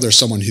until there's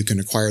someone who can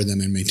acquire them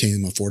and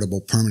maintain them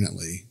affordable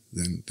permanently,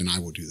 then I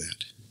will do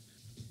that.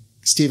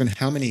 Stephen,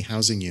 how many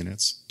housing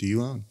units do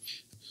you own?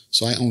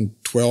 So I own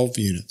 12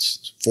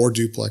 units, 4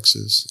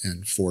 duplexes,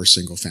 and 4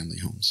 single-family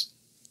homes.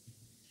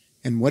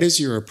 And what is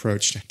your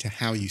approach to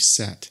how you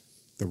set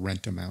the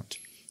rent amount?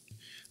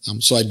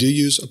 So I do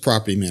use a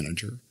property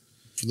manager.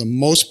 For the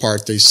most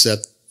part, they set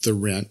the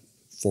rent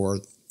for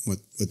what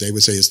they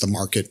would say is the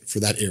market for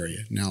that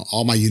area. Now,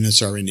 all my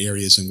units are in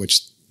areas in which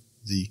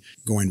the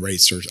going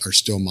rates are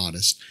still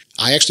modest.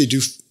 I actually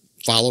do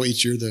follow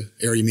each year the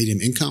area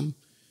median income,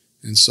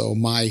 and so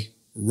my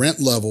rent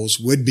levels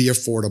would be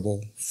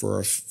affordable for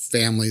a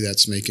family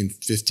that's making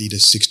 50 to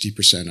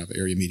 60% of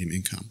area median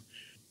income.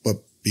 But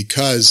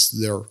because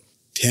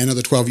 10 of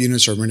the 12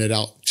 units are rented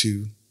out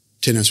to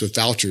tenants with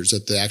vouchers,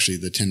 that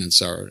the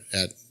tenants are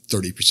at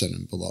 30%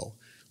 and below.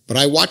 But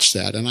I watch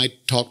that, and I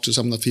talk to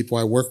some of the people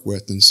I work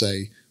with and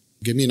say,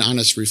 give me an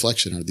honest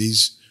reflection. Are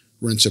these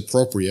rents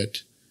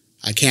appropriate?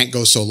 I can't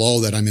go so low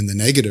that I'm in the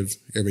negative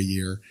every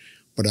year,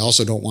 but I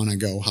also don't want to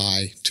go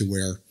high to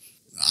where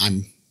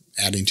I'm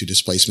adding to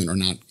displacement or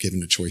not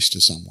giving a choice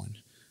to someone.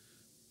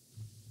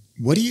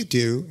 What do you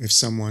do if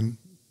someone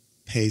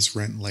pays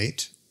rent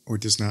late or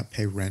does not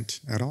pay rent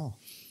at all?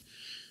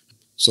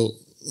 So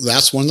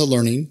that's one of the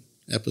learning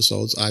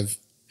episodes.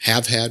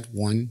 Have had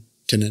one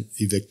tenant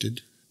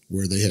evicted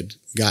where they had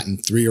gotten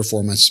 3 or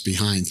 4 months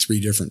behind 3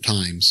 different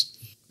times.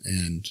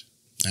 And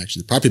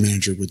actually the property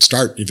manager would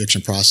start the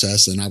eviction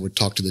process, and I would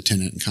talk to the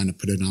tenant and kind of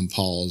put it on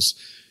pause.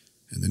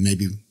 And then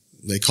maybe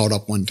they called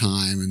up one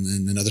time, and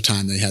then another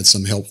time they had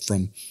some help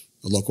from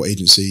a local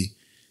agency.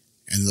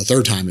 And the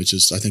third time, I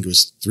think it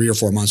was 3 or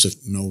 4 months of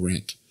no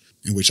rent,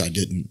 in which I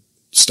didn't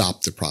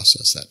stop the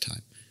process that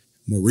time.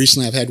 More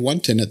recently, I've had one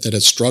tenant that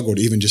had struggled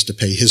even just to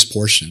pay his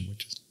portion,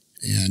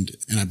 and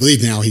I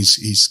believe now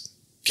he's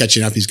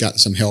catching up. He's gotten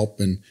some help,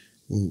 and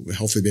will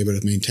hopefully be able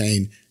to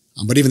maintain.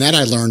 But even that,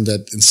 I learned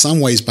that in some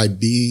ways by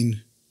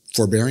being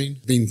forbearing,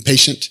 being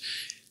patient,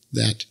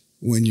 that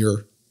when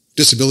your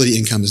disability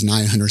income is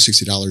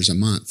 $960 a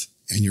month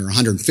and you're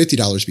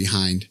 $150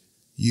 behind,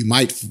 you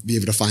might be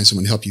able to find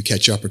someone to help you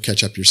catch up or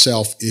catch up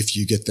yourself if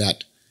you get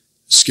that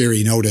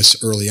scary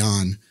notice early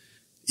on,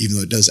 even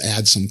though it does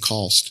add some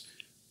cost,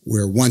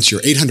 where once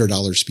you're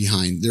 $800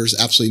 behind, there's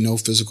absolutely no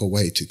physical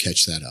way to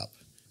catch that up.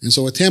 And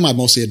so with him, I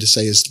mostly had to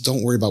say is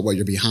don't worry about what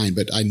you're behind,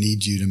 but I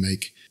need you to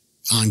make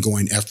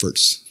ongoing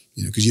efforts,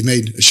 because you've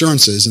made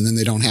assurances and then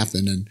they don't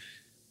happen.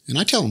 And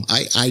I tell him,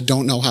 I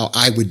don't know how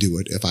I would do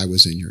it if I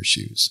was in your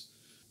shoes,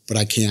 but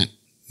I can't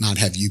not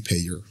have you pay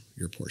your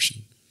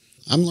portion.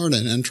 I'm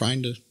learning and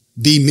trying to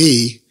be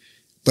me,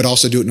 but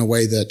also do it in a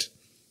way that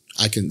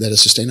that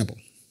is sustainable.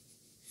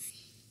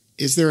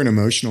 Is there an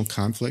emotional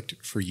conflict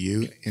for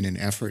you in an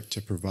effort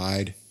to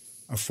provide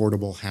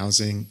affordable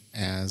housing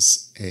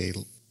as a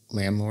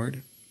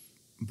landlord,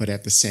 but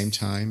at the same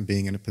time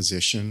being in a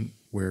position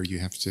where you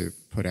have to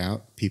put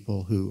out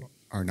people who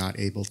are not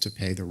able to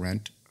pay the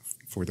rent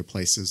for the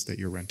places that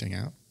you're renting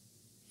out?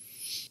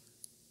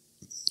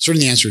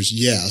 Certainly the answer is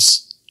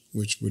yes,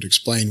 which would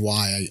explain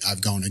why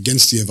I've gone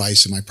against the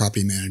advice of my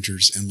property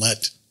managers and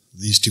let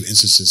these two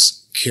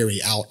instances carry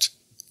out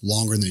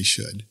longer than they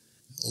should.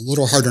 A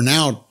little harder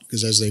now,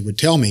 because as they would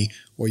tell me,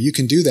 well, you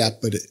can do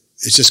that, but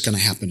it's just going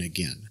to happen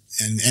again.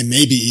 And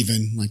maybe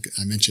even, like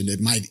I mentioned, it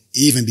might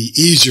even be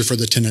easier for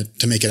the tenant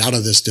to make it out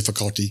of this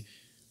difficulty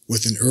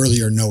with an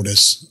earlier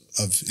notice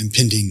of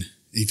impending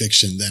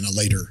eviction than a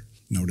later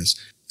notice.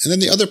 And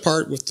then the other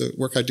part with the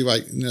work I do,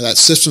 that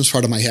systems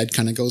part of my head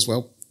kind of goes,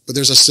 well, but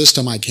there's a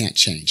system I can't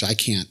change. I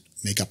can't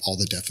make up all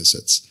the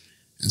deficits.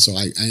 And so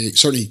I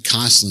certainly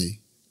constantly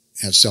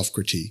have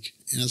self-critique.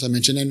 And as I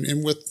mentioned,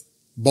 and with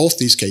both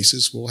these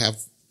cases, we'll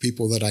have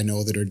people that I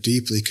know that are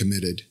deeply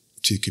committed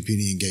to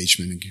community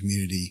engagement and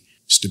community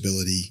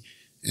stability.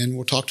 And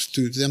we'll talk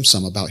to them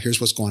some about, here's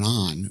what's going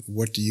on.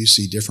 What do you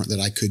see different that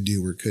I could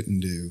do or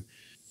couldn't do?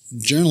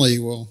 Generally,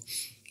 we'll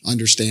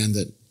understand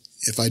that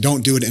if I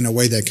don't do it in a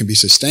way that can be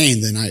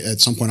sustained, then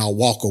at some point I'll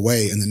walk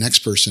away and the next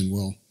person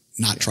will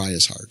not try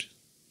as hard.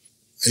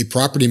 A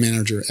property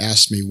manager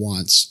asked me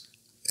once,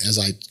 as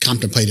I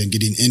contemplated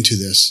getting into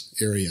this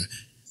area,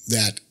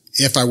 that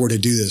if I were to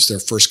do this, their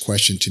first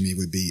question to me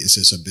would be, is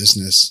this a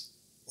business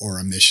or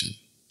a mission?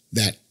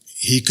 That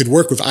he could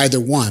work with either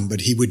one,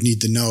 but he would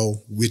need to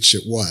know which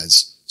it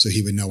was so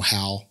he would know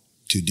how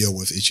to deal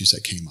with issues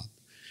that came up.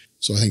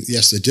 So I think,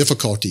 yes, the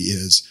difficulty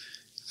is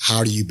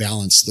how do you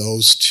balance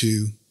those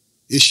two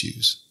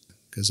issues?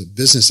 Because a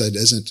business that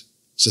isn't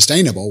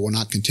sustainable will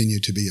not continue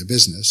to be a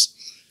business.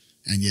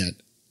 And yet,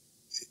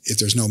 if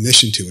there's no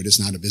mission to it, it's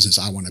not a business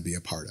I want to be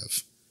a part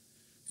of.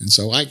 And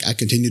so I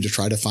continue to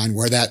try to find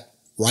where that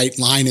right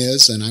line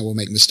is, and I will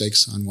make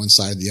mistakes on one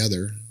side or the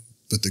other.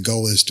 But the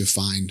goal is to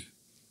find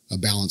a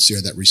balance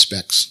there that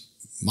respects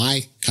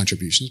my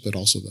contributions, but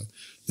also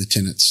the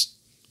tenants'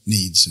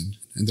 needs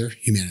and their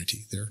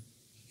humanity, their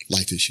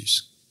life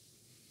issues.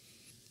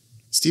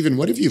 Stephen,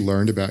 what have you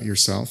learned about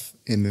yourself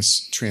in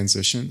this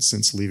transition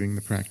since leaving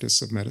the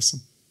practice of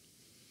medicine?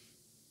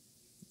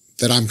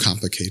 That I'm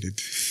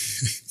complicated.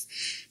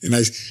 And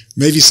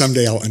maybe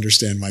someday I'll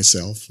understand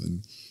myself.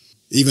 And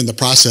even the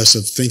process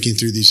of thinking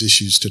through these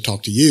issues to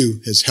talk to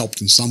you has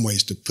helped in some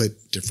ways to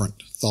put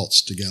different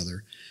thoughts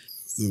together.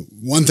 The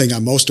one thing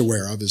I'm most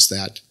aware of is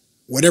that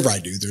whatever I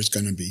do, there's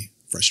going to be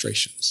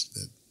frustrations.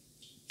 The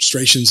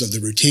frustrations of the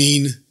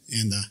routine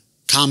and the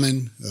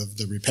common, of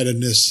the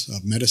repetitiveness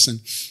of medicine.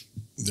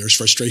 There's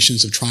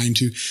frustrations of trying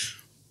to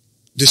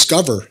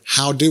discover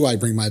how do I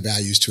bring my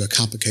values to a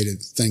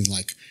complicated thing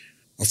like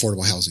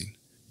affordable housing,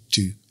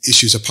 to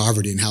issues of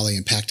poverty and how they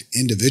impact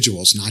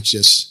individuals, not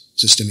just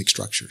systemic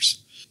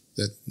structures.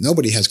 That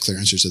nobody has clear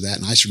answers to that,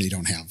 and I certainly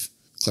don't have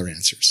clear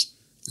answers.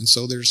 And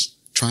so there's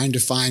trying to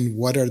find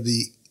what are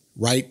the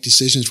right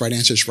decisions, right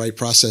answers, right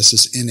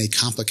processes in a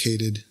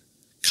complicated,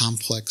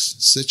 complex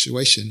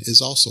situation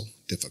is also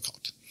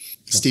difficult.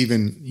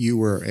 Stephen, you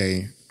were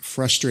a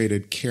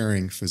frustrated,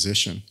 caring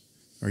physician.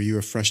 Are you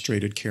a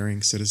frustrated,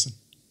 caring citizen?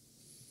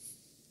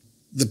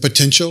 The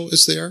potential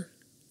is there,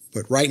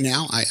 but right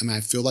now I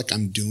feel like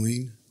I'm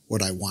doing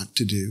what I want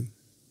to do.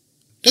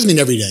 Doesn't mean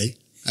every day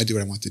I do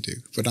what I want to do,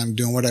 but I'm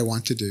doing what I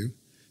want to do.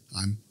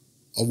 I'm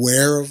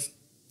aware of,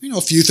 a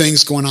few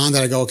things going on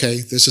that I go, okay,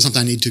 this is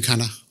something I need to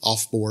kind of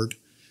offboard.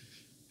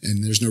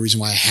 And there's no reason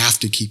why I have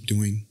to keep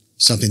doing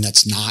something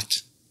that's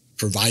not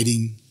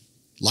providing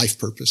life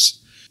purpose.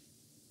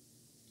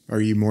 Are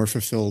you more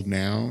fulfilled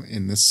now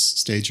in this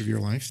stage of your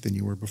life than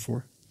you were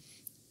before?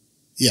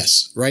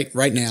 Yes. Right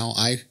now,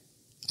 I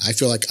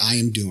feel like I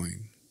am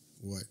doing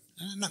what,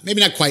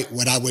 maybe not quite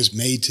what I was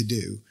made to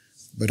do,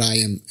 but I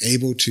am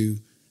able to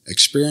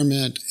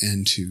experiment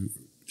and to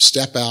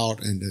step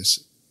out and to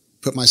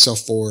put myself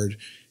forward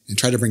and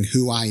try to bring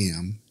who I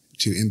am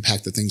to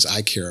impact the things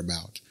I care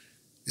about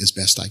as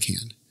best I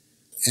can.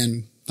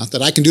 And not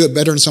that I can do it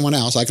better than someone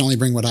else. I can only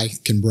bring what I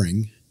can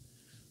bring,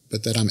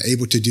 but that I'm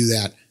able to do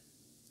that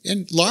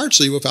and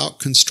largely without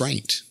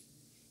constraint,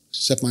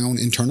 except my own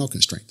internal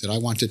constraint, that I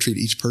want to treat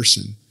each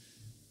person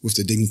with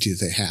the dignity that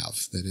they have,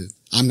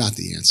 I'm not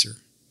the answer.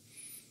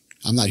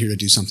 I'm not here to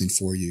do something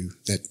for you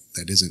that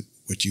isn't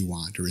what you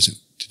want or isn't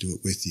to do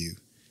it with you.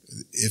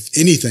 If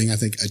anything, I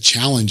think a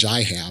challenge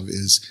I have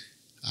is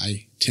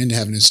I tend to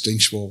have an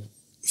instinctual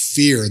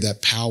fear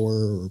that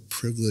power or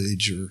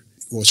privilege it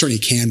certainly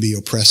can be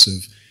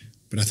oppressive,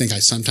 but I think I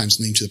sometimes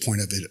lean to the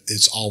point of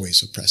it's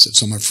always oppressive.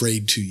 So I'm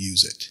afraid to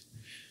use it.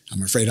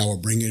 I'm afraid I will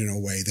bring it in a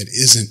way that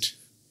isn't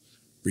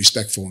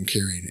respectful and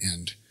caring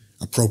and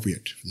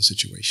appropriate for the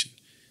situation.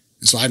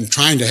 And so I'm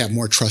trying to have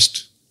more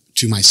trust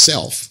to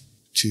myself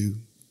to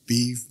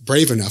be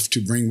brave enough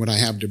to bring what I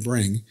have to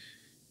bring.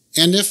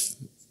 And if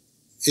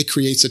it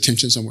creates a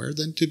tension somewhere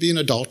than to be an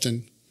adult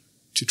and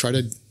to try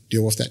to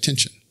deal with that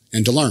tension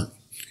and to learn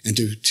and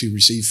to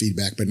receive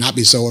feedback, but not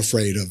be so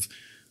afraid of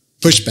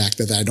pushback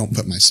that I don't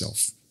put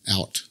myself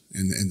out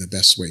in the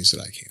best ways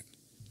that I can.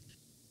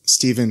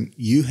 Stephen,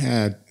 you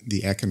had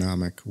the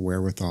economic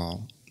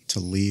wherewithal to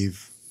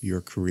leave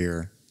your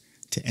career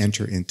to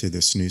enter into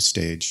this new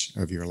stage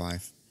of your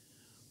life.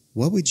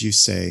 What would you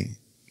say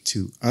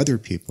to other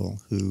people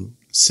who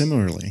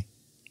similarly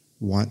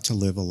want to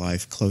live a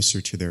life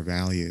closer to their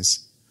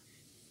values,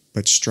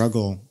 but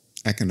struggle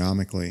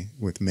economically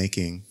with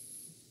making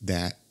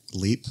that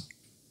leap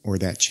or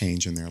that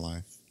change in their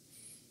life?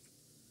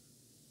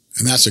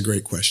 And that's a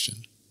great question.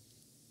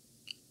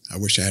 I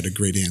wish I had a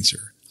great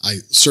answer. I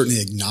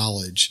certainly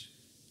acknowledge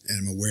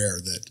and am aware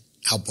that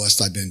how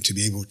blessed I've been to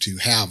be able to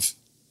have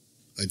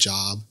a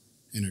job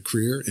and a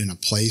career in a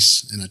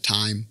place and a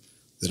time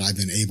that I've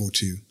been able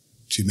to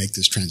make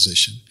this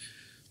transition.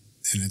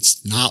 And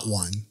it's not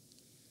one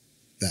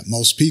that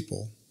most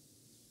people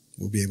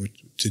will be able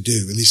to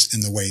do, at least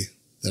in the way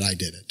that I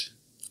did it.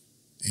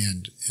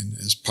 And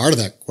as part of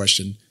that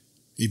question,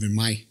 even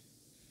my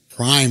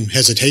prime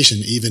hesitation,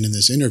 even in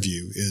this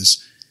interview,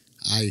 is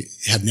I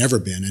have never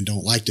been and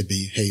don't like to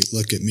be, hey,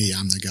 look at me,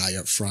 I'm the guy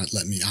up front,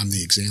 I'm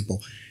the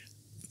example.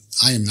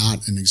 I am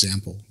not an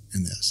example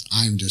in this.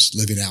 I am just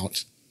living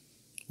out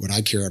what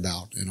I care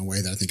about in a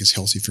way that I think is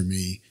healthy for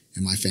me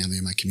and my family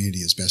and my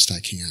community as best I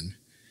can.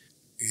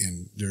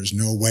 And there's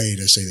no way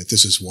to say that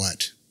this is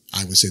what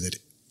I would say that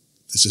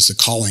this is a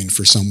calling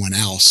for someone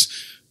else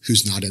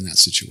who's not in that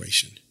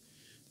situation.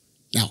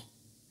 Now,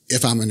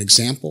 if I'm an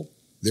example,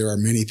 there are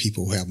many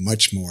people who have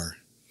much more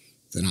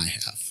than I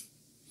have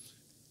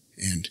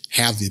and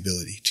have the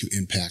ability to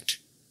impact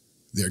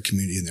their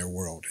community and their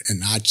world and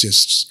not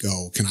just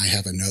go, can I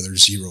have another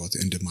zero at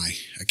the end of my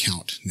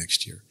account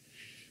next year?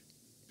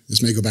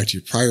 This may go back to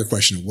your prior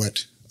question of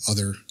what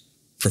other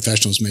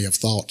professionals may have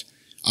thought.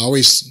 I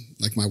always,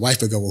 like my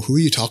wife would go, well, who are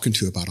you talking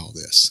to about all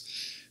this?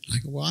 And I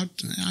go, well,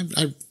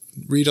 I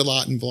read a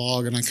lot and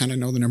blog and I kind of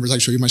know the numbers. I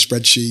show you my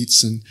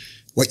spreadsheets and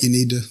what you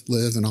need to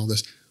live and all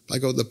this. But I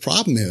go, the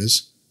problem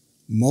is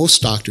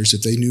most doctors,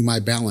 if they knew my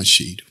balance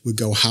sheet, would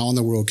go, how in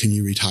the world can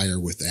you retire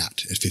with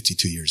that at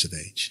 52 years of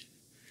age?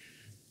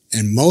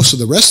 And most of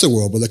the rest of the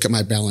world would look at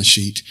my balance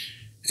sheet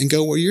and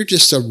go, well, you're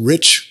just a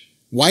rich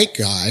white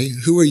guy.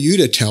 Who are you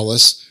to tell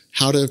us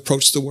how to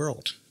approach the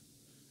world?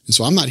 And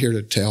so I'm not here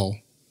to tell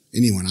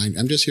anyone.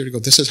 I'm just here to go,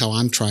 this is how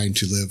I'm trying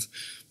to live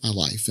my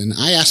life. And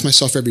I ask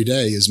myself every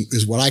day,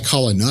 is what I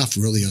call enough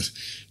really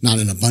not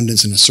an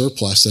abundance and a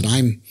surplus that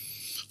I'm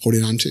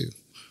holding on to?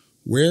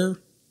 Where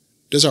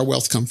does our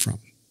wealth come from?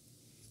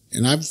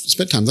 And I've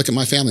spent time, look at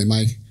my family.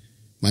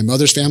 My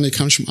mother's family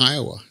comes from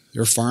Iowa.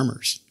 They're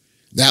farmers.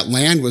 That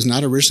land was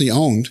not originally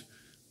owned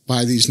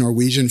by these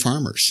Norwegian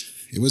farmers.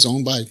 It was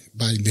owned by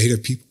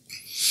native people.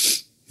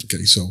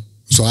 Okay, so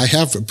I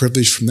have a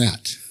privilege from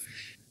that.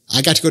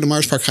 I got to go to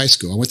Myers Park High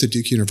School. I went to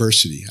Duke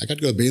University. I got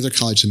to go to Baylor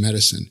College of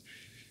Medicine.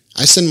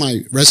 I send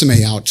my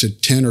resume out to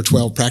 10 or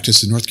 12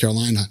 practices in North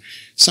Carolina.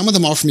 Some of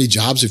them offered me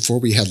jobs before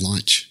we had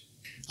lunch.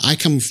 I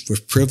come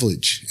with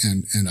privilege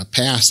and a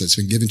past that's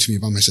been given to me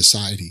by my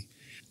society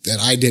that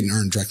I didn't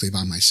earn directly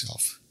by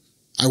myself.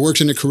 I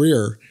worked in a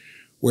career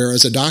where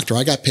as a doctor,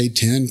 I got paid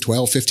 10,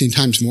 12, 15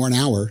 times more an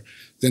hour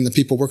than the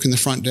people working the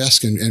front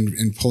desk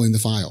and pulling the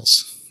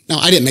files. Now,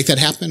 I didn't make that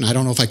happen. I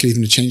don't know if I could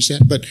even change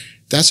that, but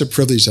that's a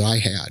privilege that I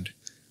had.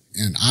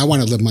 And I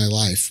want to live my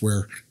life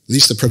where at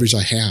least the privilege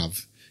I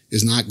have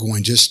is not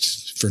going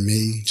just for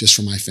me, just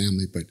for my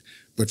family,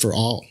 but for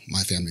all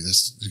my family.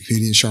 That's the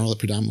community in Charlotte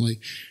predominantly.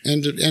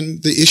 And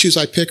the issues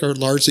I pick are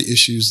largely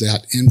issues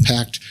that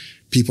impact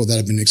people that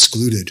have been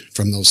excluded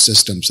from those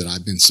systems that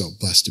I've been so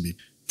blessed to be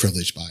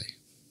privileged by.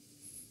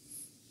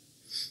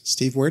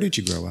 Steve, where did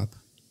you grow up?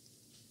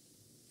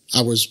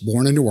 I was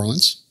born in New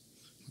Orleans.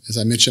 As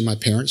I mentioned, my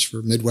parents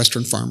were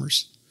Midwestern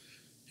farmers,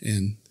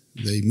 and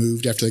they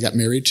moved after they got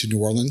married to New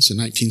Orleans in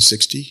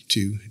 1960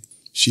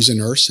 she's a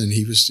nurse, and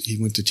he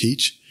went to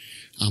teach.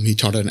 He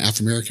taught at an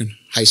Afro-American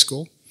high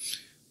school.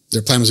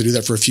 Their plan was to do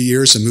that for a few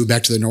years and move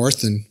back to the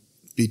North and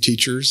be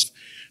teachers.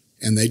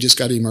 And they just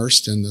got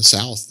immersed in the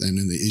South and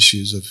in the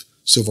issues of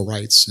civil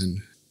rights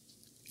and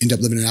ended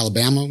up living in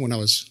Alabama when I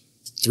was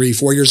 3,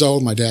 4 years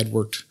old. My dad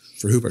worked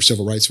for Hooper, our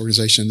civil rights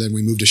organization. Then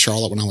we moved to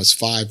Charlotte when I was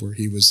 5, where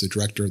he was the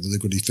director of the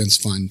Legal Defense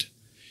Fund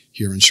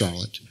here in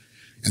Charlotte.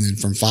 And then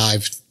from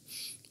 5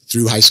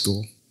 through high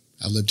school,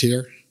 I lived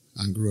here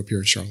and grew up here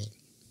in Charlotte.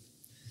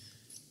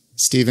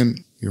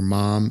 Stephen, your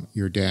mom,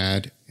 your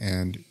dad,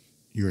 and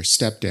your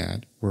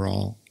stepdad were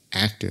all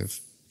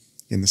active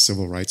in the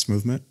civil rights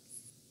movement.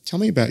 Tell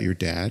me about your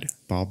dad,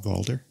 Bob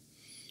Valder.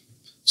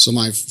 So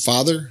my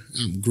father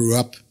grew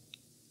up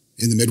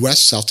in the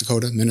Midwest, South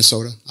Dakota,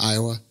 Minnesota,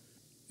 Iowa,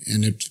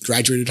 and had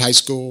graduated high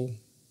school,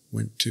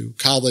 went to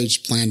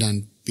college, planned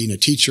on being a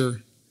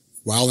teacher.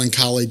 While in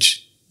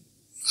college,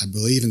 I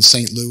believe in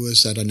St.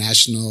 Louis at a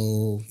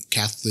National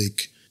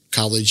Catholic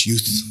College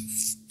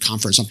Youth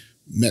Conference,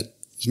 met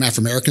some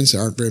Afro-Americans.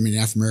 There aren't very many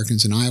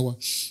Afro-Americans in Iowa.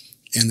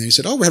 And they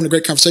said, oh, we're having a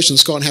great conversation.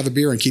 Let's go out and have a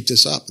beer and keep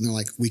this up. And they're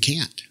like, we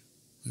can't.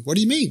 Like, what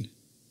do you mean?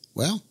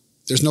 Well,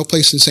 there's no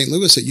place in St.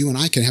 Louis that you and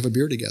I can have a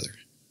beer together.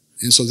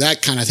 And so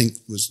that kind of, I think,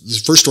 was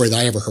the first story that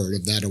I ever heard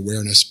of that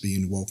awareness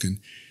being woken.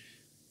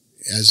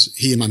 As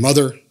he and my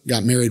mother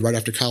got married right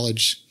after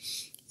college,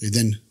 they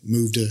then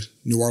moved to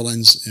New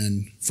Orleans.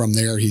 And from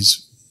there, he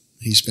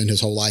spent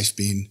his whole life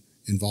being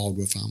involved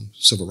with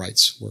civil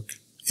rights work.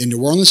 In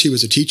New Orleans, he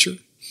was a teacher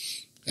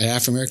at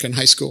Afro-American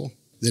high school,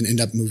 then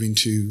ended up moving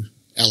to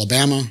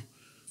Alabama,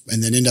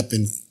 and then ended up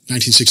in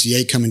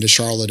 1968 coming to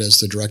Charlotte as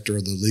the director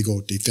of the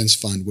Legal Defense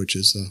Fund, which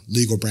is the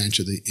legal branch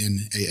of the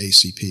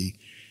NAACP,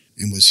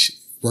 and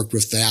worked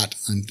with that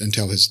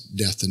until his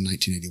death in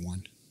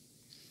 1981.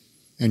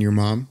 And your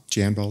mom,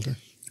 Jan Valder?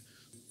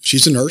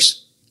 She's a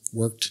nurse,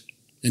 worked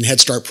in Head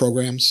Start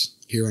programs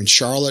here in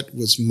Charlotte,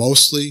 was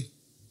mostly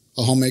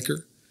a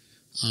homemaker.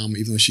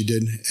 Even though she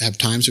did have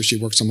times where she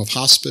worked some of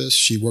hospice.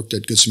 She worked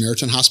at Good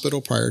Samaritan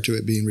Hospital prior to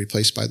it being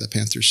replaced by the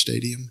Panthers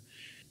Stadium.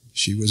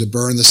 She was a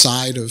burr in the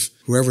side of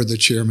whoever the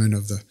chairman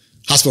of the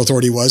hospital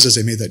authority was as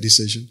they made that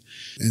decision.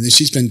 And then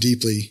she's been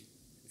deeply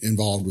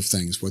involved with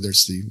things, whether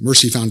it's the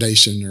Mercy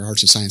Foundation or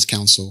Arts and Science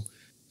Council.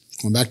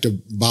 Going back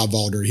to Bob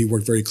Valder, he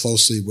worked very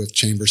closely with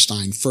Chambers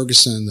Stein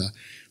Ferguson, the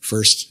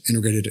first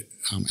integrated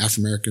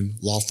Afro-American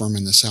law firm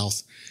in the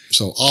South.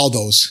 So all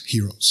those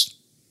heroes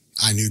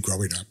I knew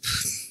growing up.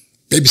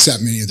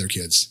 Babysat many of their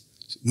kids,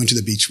 went to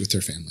the beach with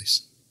their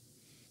families.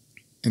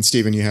 And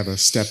Stephen, you have a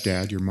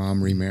stepdad. Your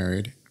mom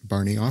remarried,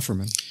 Barney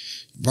Offerman.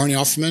 Barney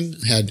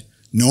Offerman had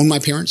known my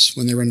parents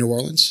when they were in New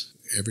Orleans.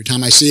 Every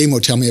time I see him, he'll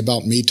tell me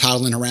about me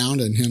toddling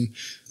around and him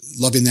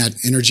loving that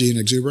energy and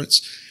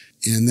exuberance.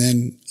 And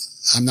then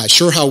I'm not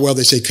sure how well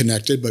they say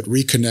connected, but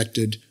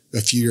reconnected a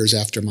few years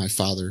after my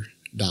father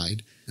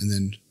died. And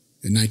then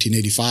in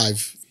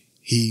 1985,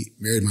 he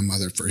married my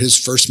mother for his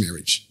first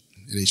marriage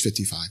at age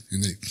 55.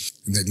 And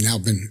they've now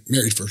been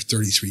married for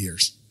 33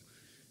 years.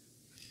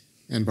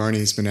 And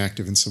Barney's been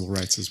active in civil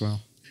rights as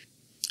well.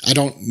 I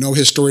don't know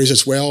his stories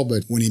as well,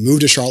 but when he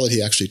moved to Charlotte,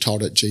 he actually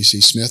taught at J.C.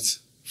 Smith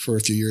for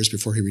a few years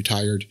before he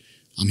retired.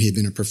 He had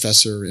been a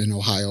professor in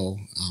Ohio,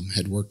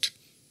 had worked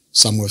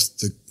some with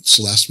the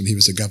Celeste when he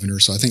was a governor.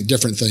 So I think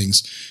different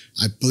things.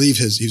 I believe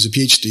he was a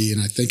PhD,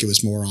 and I think it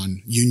was more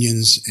on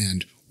unions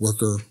and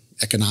worker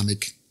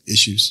economic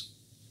issues.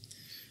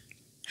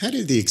 How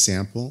did the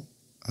example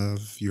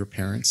of your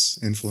parents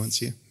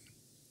influence you?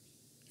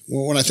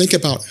 Well, when I think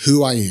about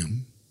who I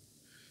am,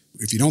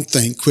 if you don't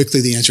think,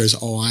 quickly the answer is,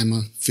 oh, I'm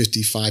a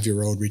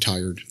 55-year-old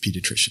retired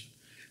pediatrician.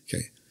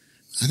 Okay.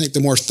 I think the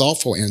more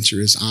thoughtful answer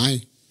is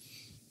I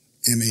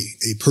am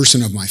a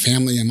person of my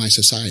family and my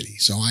society.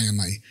 So I am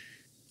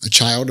a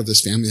child of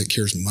this family that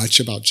cares much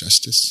about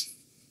justice,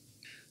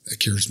 that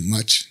cares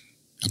much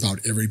about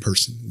every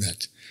person,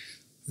 that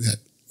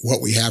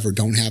what we have or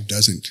don't have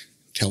doesn't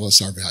tell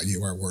us our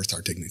value, our worth,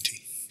 our dignity.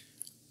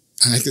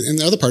 And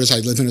the other part is I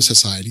live in a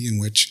society in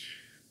which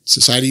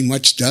society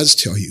much does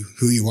tell you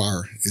who you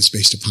are is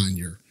based upon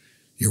your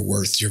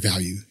worth, your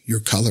value, your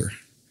color,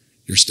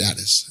 your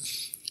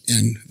status.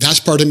 And that's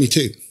part of me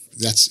too.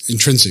 That's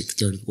intrinsic.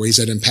 There are ways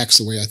that impacts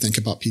the way I think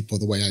about people,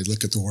 the way I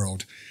look at the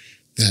world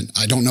that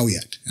I don't know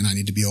yet. And I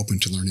need to be open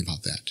to learning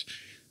about that.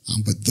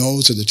 But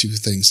those are the two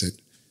things that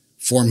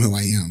form who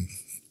I am.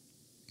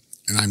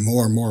 And I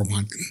more and more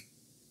want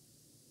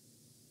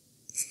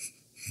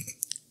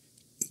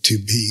to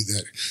be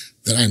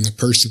that I am the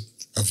person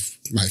of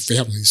my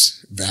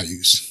family's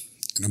values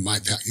and of my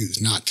values,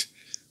 not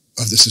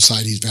of the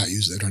society's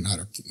values that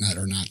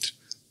are not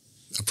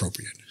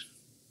appropriate.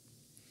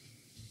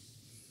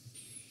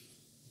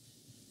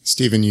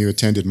 Stephen, you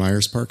attended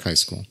Myers Park High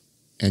School,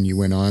 and you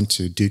went on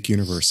to Duke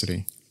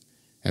University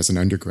as an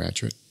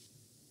undergraduate.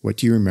 What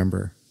do you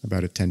remember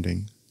about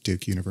attending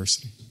Duke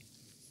University?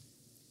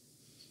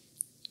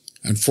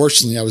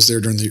 Unfortunately, I was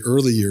there during the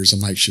early years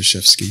of Mike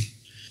Krzyzewski.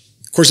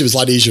 Of course, it was a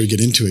lot easier to get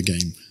into a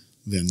game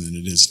then than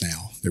it is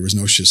now. There was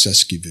no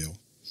Krzyzewskiville,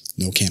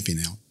 no camping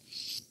out.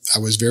 I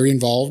was very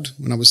involved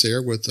when I was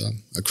there with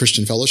a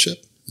Christian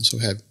fellowship, and so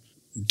had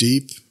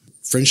deep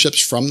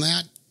friendships from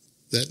that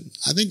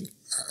I think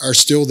are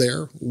still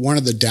there. One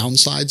of the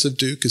downsides of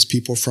Duke is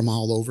people from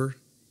all over,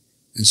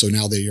 and so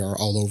now they are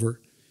all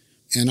over.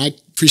 And I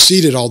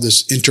preceded all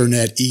this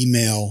internet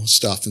email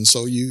stuff, and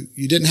so you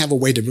didn't have a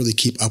way to really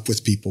keep up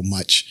with people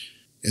much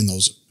in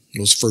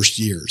those first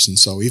years. And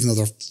so even though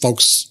they're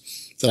folks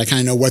that I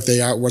kind of know what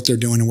they are, what they're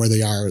doing, and where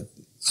they are,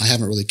 I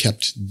haven't really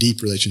kept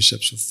deep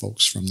relationships with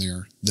folks from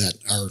there that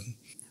are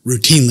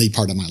routinely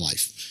part of my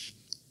life,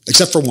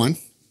 except for one.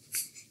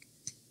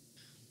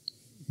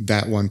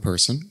 That one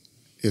person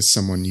is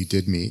someone you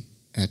did meet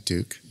at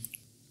Duke.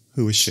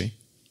 Who is she?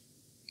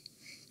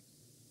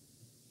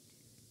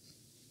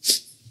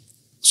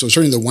 So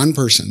certainly the one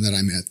person that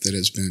I met that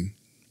has been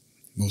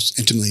most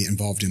intimately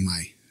involved in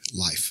my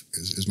life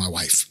is my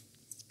wife,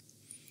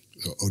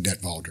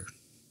 Odette Valder.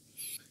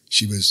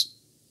 She was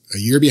a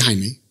year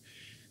behind me,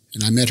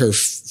 and I met her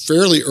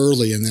fairly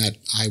early in that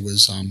I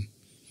was in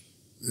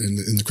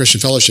the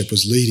Christian Fellowship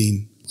was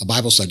leading a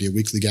Bible study, a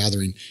weekly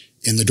gathering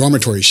in the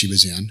dormitory she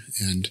was in.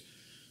 And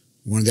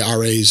one of the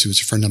RAs, who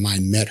was a friend of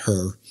mine, met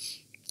her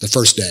the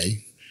first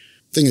day.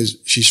 Thing is,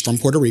 she's from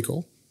Puerto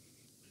Rico,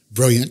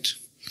 brilliant,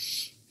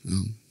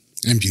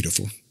 and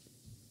beautiful.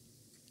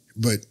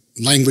 But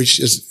language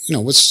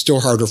was still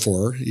harder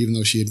for her, even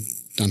though she had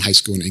done high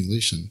school in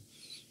English. And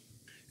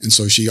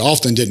so she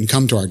often didn't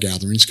come to our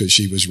gatherings because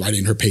she was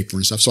writing her paper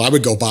and stuff. So I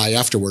would go by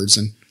afterwards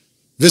and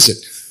visit,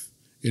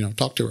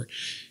 talk to her.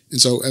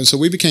 And so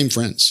we became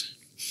friends.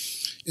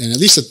 And at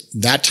least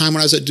at that time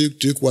when I was at Duke,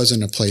 Duke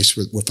wasn't a place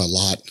with a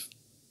lot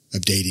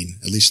of dating,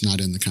 at least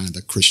not in the kind of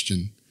the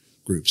Christian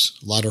groups.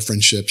 A lot of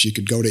friendships. You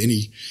could go to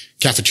any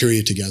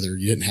cafeteria together.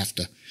 You didn't have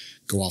to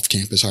go off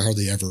campus. I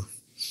hardly ever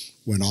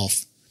went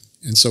off.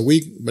 And so by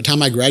the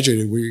time I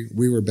graduated,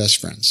 we were best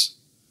friends.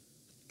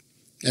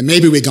 And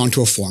maybe we'd gone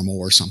to a formal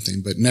or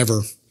something, but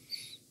never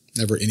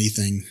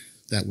anything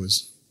that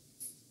was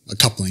a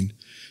coupling.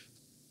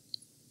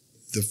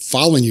 The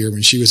following year,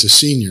 when she was a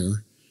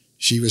senior,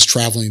 she was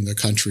traveling the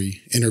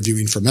country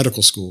interviewing for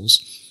medical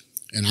schools.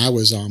 And I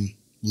was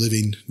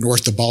living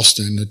north of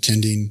Boston,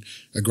 attending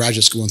a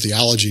graduate school in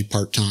theology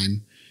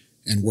part-time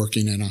and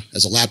working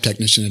as a lab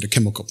technician at a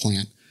chemical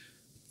plant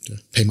to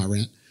pay my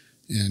rent.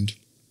 And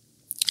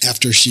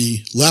after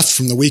she left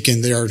from the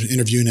weekend there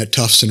interviewing at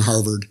Tufts and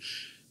Harvard,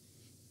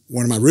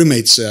 one of my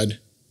roommates said,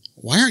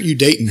 "Why aren't you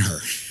dating her?"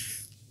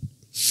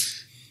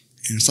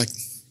 And it's like,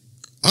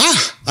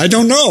 I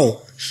don't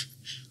know.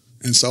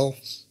 And so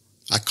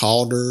I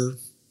called her.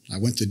 I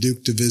went to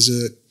Duke to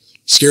visit,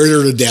 scared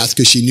her to death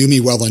because she knew me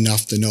well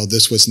enough to know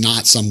this was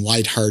not some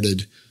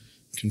lighthearted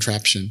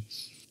contraption.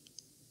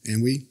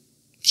 And we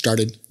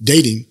started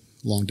dating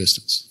long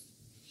distance.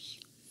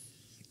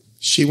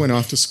 She went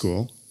off to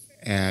school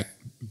at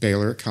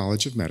Baylor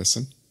College of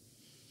Medicine,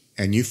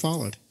 and you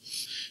followed.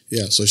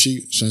 Yeah, so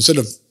instead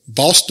of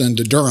Boston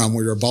to Durham,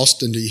 we were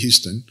Boston to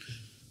Houston.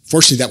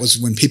 Fortunately, that was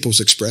when People's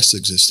Express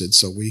existed,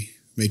 so we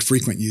made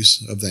frequent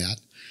use of that.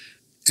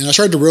 And I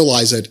started to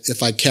realize that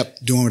if I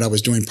kept doing what I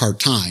was doing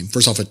part-time,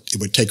 first off, it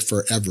would take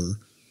forever.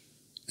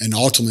 And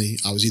ultimately,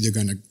 I was either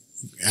going to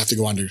have to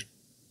go on to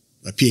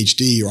a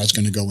PhD or I was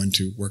going to go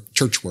into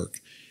church work.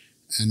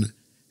 And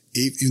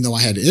even though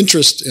I had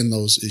interest in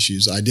those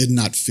issues, I did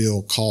not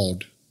feel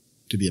called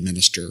to be a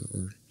minister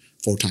or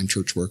full-time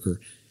church worker.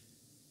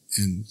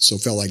 And so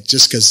felt like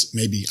just because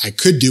maybe I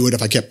could do it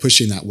if I kept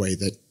pushing that way,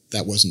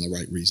 that wasn't the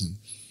right reason.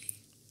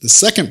 The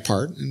second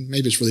part, and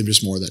maybe it's really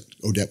just more that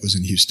Odette was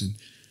in Houston,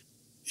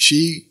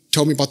 she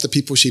told me about the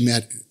people she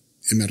met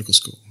in medical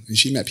school. And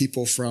she met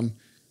people from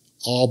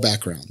all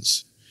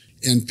backgrounds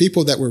and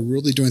people that were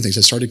really doing things,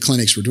 that started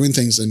clinics, were doing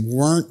things and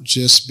weren't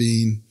just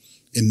being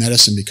in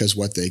medicine because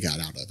what they got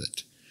out of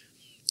it.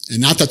 And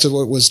not that's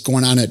what was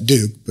going on at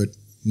Duke, but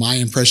my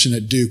impression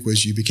at Duke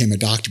was you became a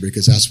doctor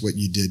because that's what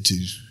you did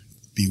to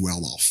be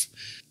well off.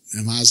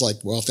 And I was like,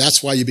 well, if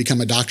that's why you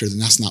become a doctor, then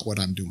that's not what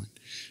I'm doing.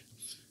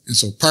 And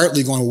so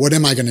partly going, what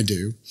am I going to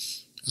do?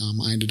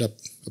 I ended up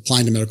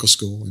applying to medical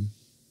school, and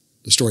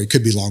the story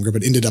could be longer,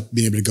 but ended up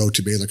being able to go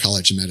to Baylor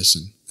College of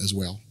Medicine as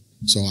well.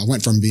 So I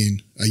went from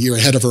being a year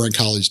ahead of her in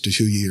college to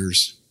 2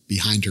 years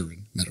behind her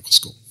in medical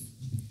school.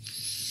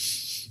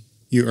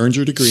 You earned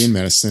your degree in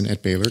medicine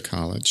at Baylor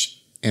College,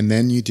 and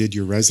then you did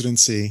your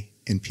residency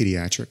in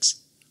pediatrics.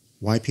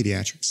 Why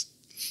pediatrics?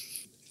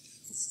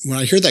 When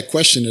I hear that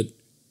question,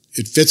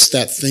 it fits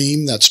that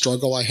theme, that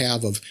struggle I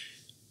have of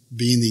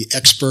being the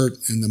expert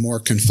in the more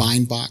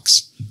confined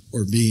box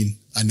or being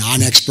a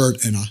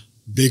non-expert in a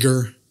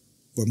bigger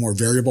but more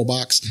variable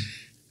box.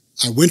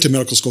 I went to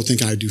medical school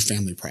thinking I'd do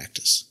family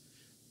practice.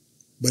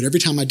 But every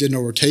time I did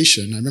no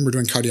rotation, I remember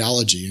doing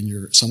cardiology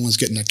and someone's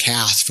getting a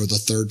cath for the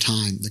third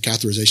time, the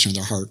catheterization of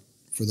their heart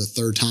for the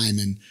third time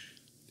in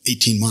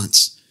 18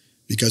 months.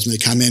 Because when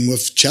they come in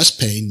with chest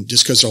pain,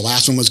 just because their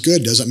last one was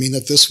good doesn't mean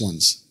that this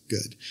one's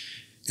good.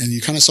 And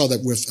you kind of saw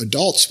that with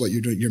adults, what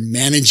you're doing, you're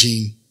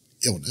managing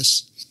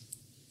illness.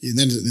 And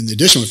then in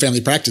addition with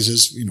family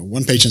practices,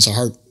 one patient's a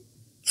heart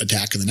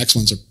attack and the next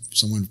one's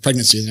someone with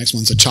pregnancy, and the next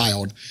one's a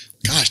child.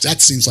 Gosh,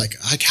 that seems like,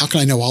 how can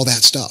I know all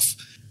that stuff?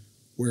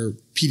 Where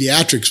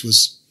pediatrics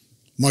was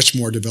much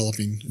more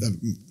developing,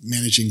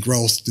 managing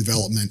growth,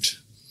 development,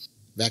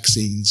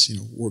 vaccines,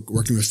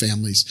 working with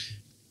families.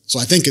 So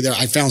I think there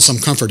I found some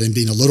comfort in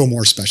being a little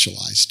more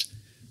specialized.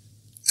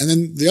 And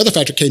then the other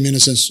factor came in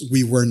since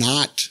we were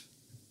not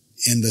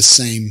in the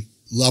same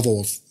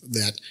level of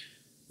that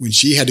when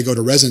she had to go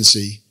to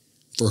residency,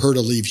 for her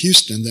to leave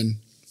Houston, then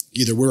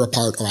either we're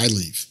apart or I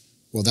leave.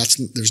 Well,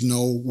 there's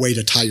no way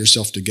to tie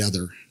yourself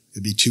together.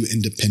 It'd be two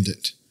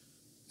independent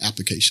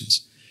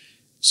applications.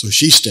 So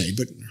she stayed,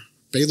 but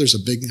Baylor's a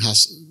big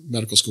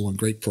medical school and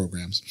great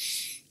programs.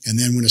 And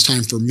then when it's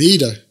time for me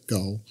to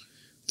go,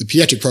 the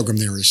pediatric program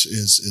there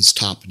is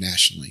top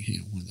nationally,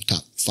 one of the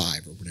top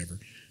 5 or whatever.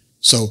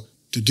 So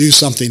to do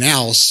something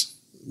else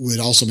would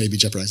also maybe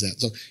jeopardize that.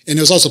 So, and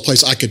there was also a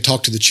place I could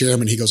talk to the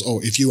chairman. He goes, "Oh,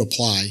 if you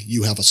apply,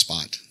 you have a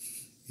spot.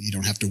 You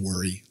don't have to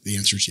worry. The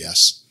answer is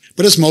yes."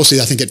 But it's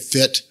mostly, I think it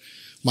fit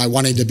my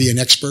wanting to be an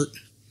expert,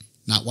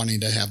 not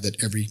wanting to have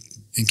that every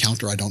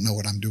encounter I don't know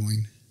what I'm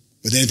doing.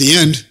 But then at the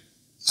end,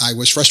 I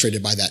was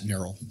frustrated by that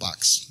narrow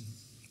box.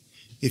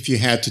 If you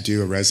had to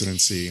do a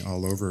residency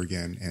all over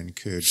again and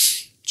could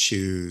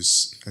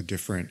choose a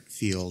different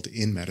field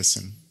in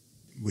medicine,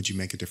 would you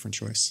make a different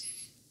choice?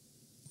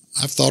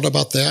 I've thought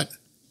about that.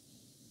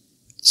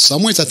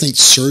 Some ways I think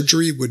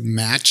surgery would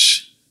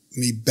match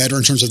me better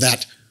in terms of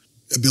that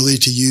ability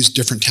to use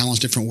different talents,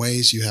 different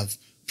ways. You have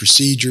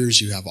procedures,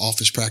 you have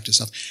office practice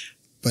stuff.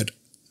 But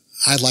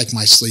I like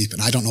my sleep,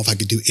 and I don't know if I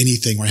could do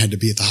anything where I had to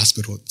be at the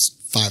hospital at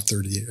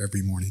 5:30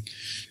 every morning.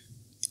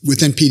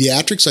 Within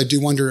pediatrics, I do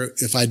wonder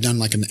if I'd done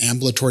like an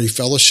ambulatory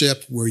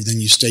fellowship where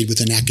then you stayed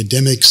within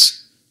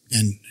academics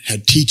and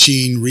had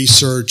teaching,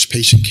 research,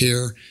 patient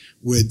care.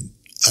 Would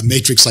a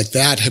matrix like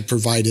that have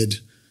provided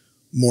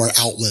more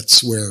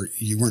outlets where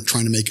you weren't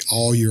trying to make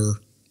all your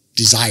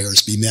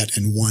desires be met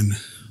in one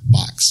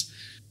box?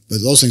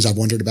 But those things I've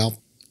wondered about.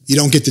 You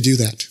don't get to do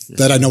that,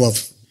 that I know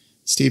of.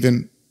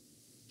 Stephen,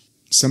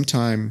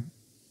 sometime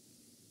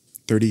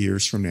 30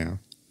 years from now,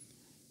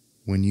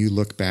 when you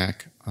look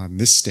back on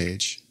this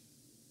stage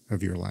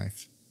of your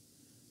life,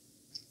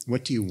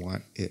 what do you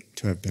want it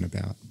to have been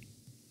about?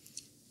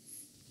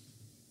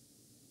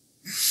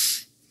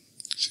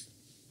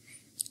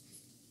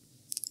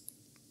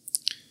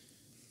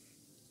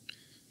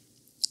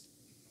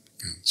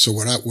 So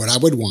what I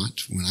would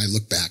want when I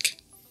look back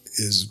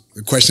is,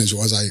 the question is,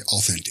 was I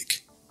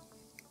authentic?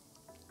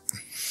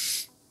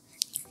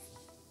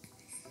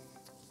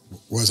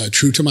 Was I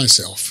true to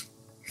myself?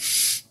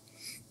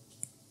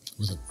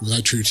 Was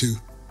I true to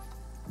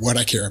what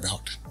I care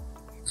about?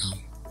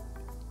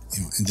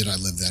 And did I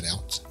live that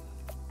out?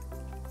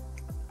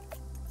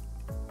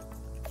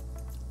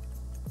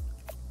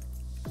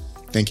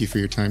 Thank you for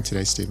your time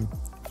today, Stephen.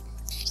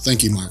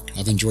 Thank you, Mark.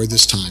 I've enjoyed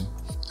this time,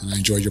 and I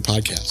enjoyed your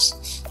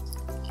podcast.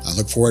 I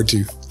look forward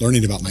to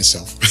learning about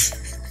myself.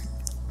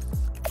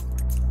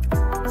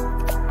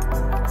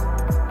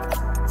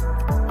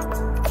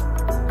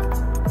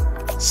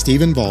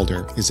 Stephen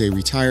Valder is a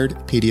retired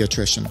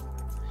pediatrician.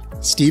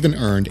 Stephen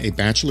earned a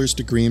bachelor's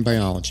degree in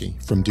biology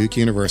from Duke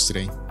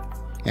University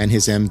and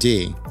his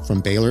MD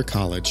from Baylor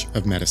College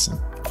of Medicine.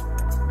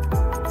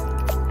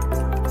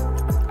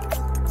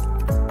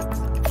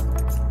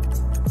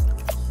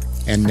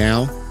 And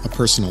now, a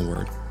personal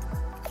word.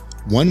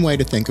 One way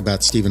to think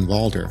about Stephen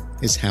Valder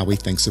is how he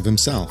thinks of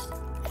himself,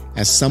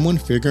 as someone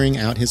figuring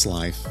out his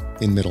life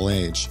in middle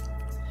age.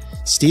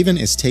 Stephen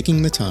is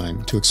taking the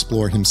time to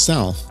explore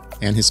himself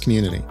and his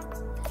community.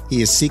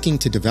 He is seeking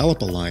to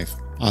develop a life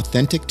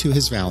authentic to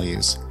his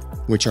values,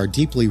 which are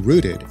deeply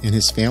rooted in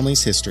his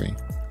family's history,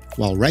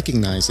 while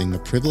recognizing the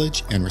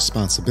privilege and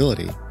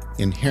responsibility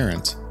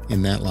inherent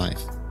in that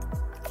life.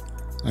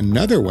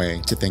 Another way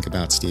to think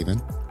about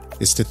Stephen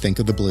is to think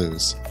of the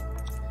blues.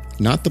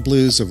 Not the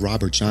blues of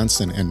Robert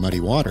Johnson and Muddy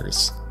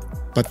Waters,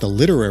 but the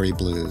literary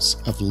blues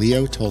of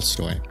Leo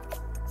Tolstoy.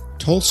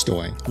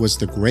 Tolstoy was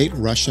the great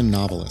Russian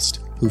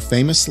novelist who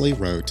famously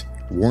wrote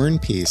War and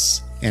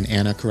Peace and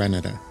Anna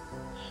Karenina,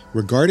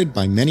 regarded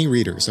by many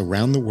readers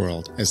around the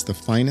world as the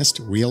finest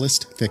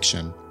realist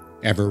fiction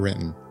ever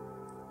written.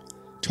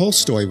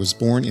 Tolstoy was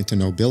born into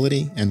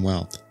nobility and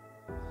wealth.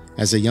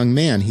 As a young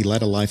man, he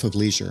led a life of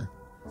leisure,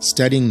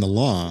 studying the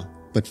law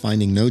but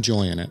finding no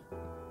joy in it.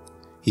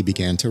 He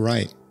began to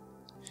write.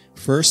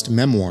 First,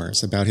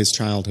 memoirs about his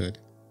childhood.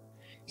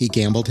 He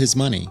gambled his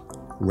money,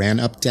 ran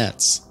up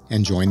debts,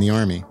 and joined the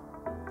army.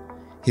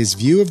 His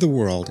view of the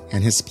world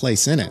and his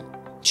place in it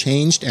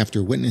changed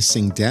after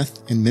witnessing death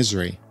and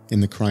misery in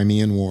the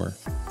Crimean War.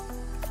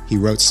 He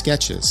wrote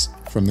sketches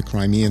from the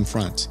Crimean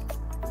Front.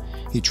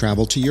 He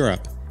traveled to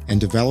Europe and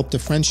developed a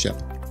friendship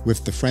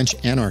with the French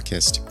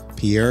anarchist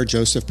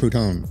Pierre-Joseph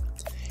Proudhon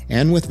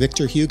and with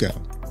Victor Hugo,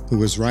 who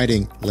was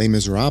writing Les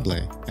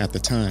Miserables at the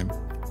time.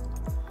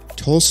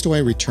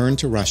 Tolstoy returned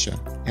to Russia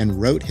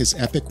and wrote his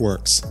epic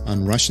works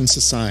on Russian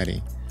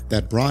society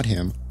that brought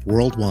him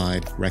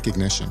worldwide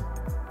recognition.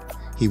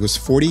 He was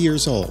 40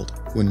 years old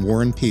when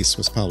War and Peace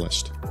was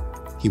published.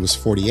 He was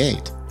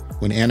 48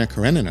 when Anna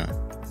Karenina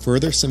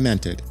further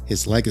cemented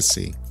his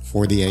legacy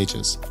for the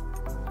ages.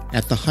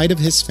 At the height of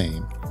his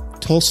fame,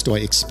 Tolstoy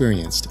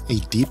experienced a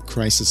deep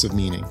crisis of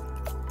meaning.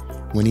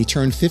 When he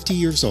turned 50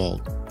 years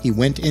old, he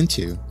went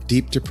into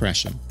deep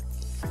depression.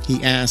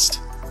 He asked,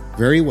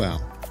 "Very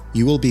well,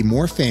 you will be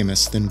more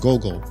famous than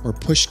Gogol or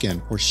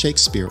Pushkin or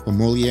Shakespeare or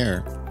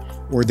Molière,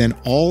 or than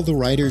all the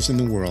writers in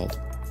the world.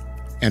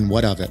 And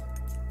what of it?"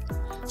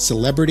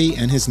 Celebrity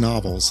and his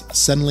novels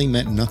suddenly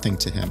meant nothing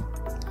to him.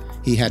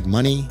 He had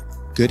money,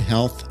 good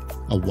health,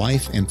 a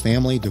wife and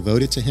family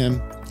devoted to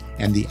him,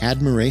 and the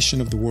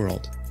admiration of the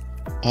world,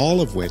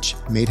 all of which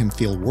made him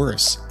feel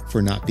worse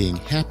for not being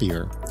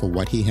happier for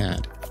what he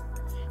had.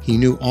 He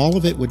knew all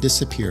of it would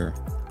disappear,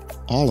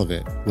 all of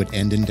it would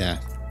end in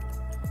death.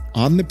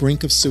 On the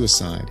brink of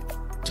suicide,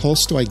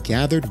 Tolstoy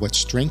gathered what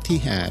strength he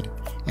had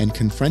and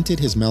confronted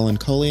his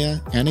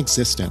melancholia and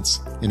existence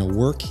in a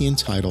work he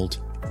entitled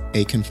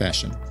A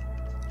Confession.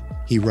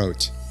 He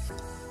wrote,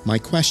 "My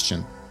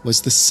question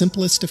was the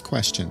simplest of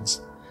questions,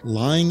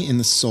 lying in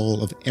the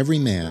soul of every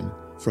man,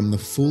 from the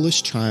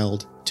foolish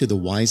child to the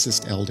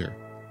wisest elder.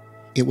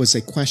 It was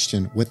a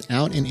question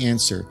without an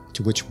answer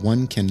to which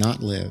one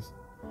cannot live,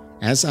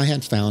 as I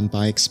had found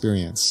by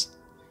experience.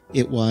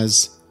 It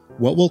was,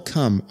 what will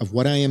come of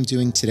what I am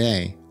doing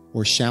today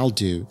or shall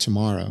do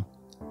tomorrow?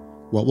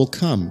 What will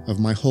come of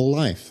my whole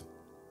life?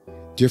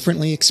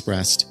 Differently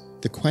expressed,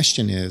 the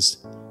question is,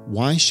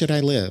 why should I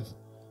live?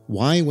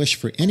 Why wish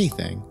for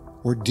anything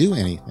or do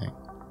anything?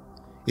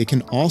 It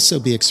can also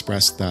be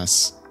expressed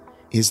thus,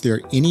 is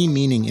there any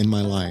meaning in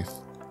my life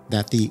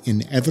that the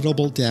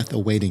inevitable death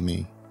awaiting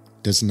me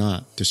does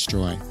not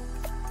destroy?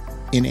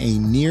 In a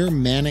near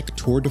manic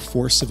tour de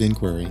force of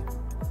inquiry,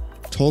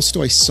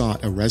 Tolstoy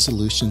sought a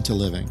resolution to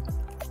living.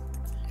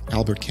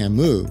 Albert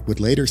Camus would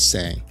later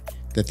say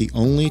that the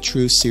only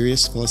true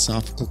serious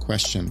philosophical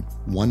question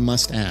one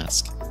must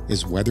ask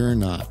is whether or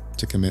not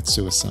to commit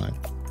suicide.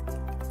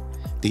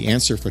 The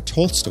answer for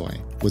Tolstoy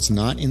was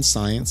not in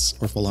science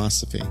or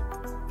philosophy,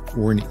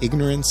 or in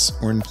ignorance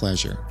or in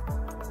pleasure,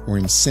 or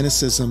in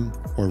cynicism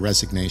or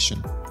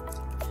resignation.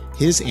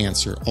 His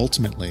answer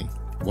ultimately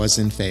was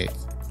in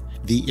faith,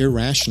 the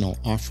irrational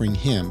offering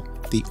him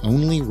the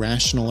only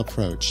rational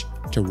approach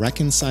to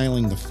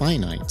reconciling the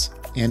finite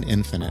and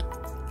infinite.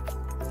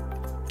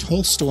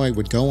 Tolstoy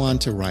would go on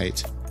to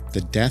write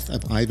The Death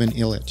of Ivan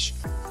Ilyich,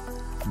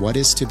 What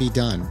is to be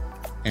Done,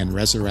 and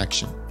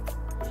Resurrection.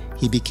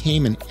 He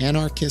became an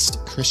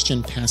anarchist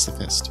Christian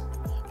pacifist,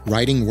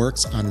 writing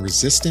works on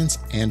resistance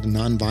and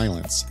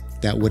nonviolence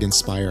that would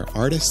inspire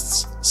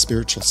artists,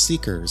 spiritual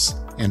seekers,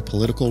 and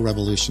political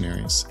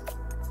revolutionaries.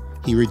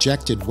 He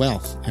rejected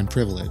wealth and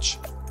privilege.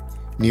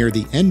 Near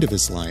the end of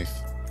his life,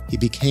 he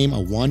became a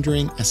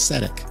wandering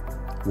ascetic,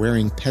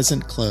 wearing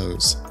peasant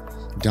clothes,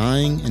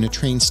 dying in a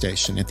train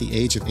station at the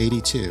age of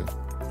 82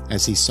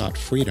 as he sought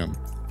freedom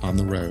on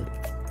the road.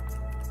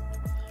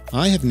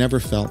 I have never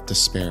felt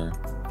despair.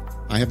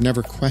 I have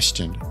never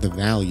questioned the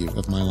value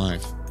of my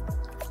life.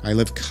 I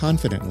live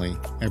confidently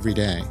every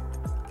day.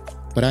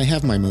 But I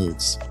have my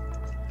moods.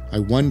 I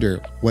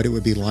wonder what it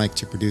would be like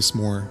to produce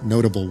more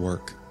notable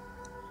work.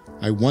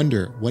 I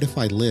wonder what if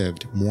I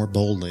lived more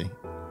boldly.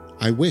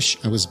 I wish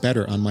I was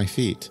better on my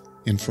feet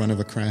in front of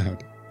a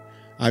crowd.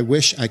 I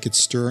wish I could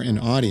stir an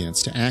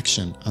audience to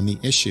action on the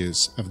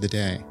issues of the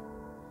day.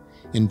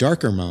 In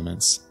darker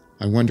moments,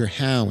 I wonder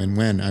how and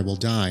when I will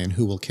die and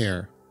who will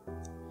care.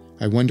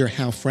 I wonder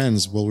how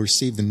friends will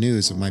receive the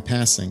news of my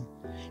passing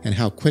and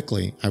how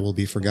quickly I will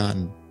be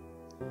forgotten.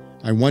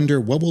 I wonder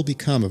what will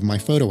become of my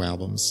photo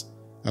albums,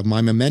 of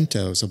my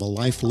mementos of a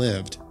life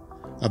lived,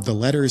 of the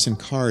letters and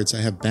cards I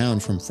have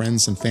bound from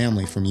friends and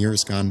family from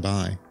years gone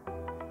by.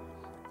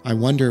 I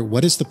wonder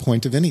what is the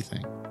point of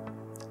anything?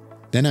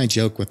 Then I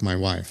joke with my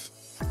wife.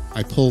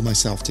 I pull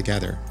myself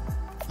together.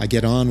 I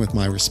get on with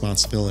my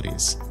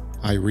responsibilities.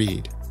 I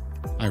read.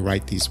 I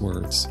write these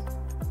words.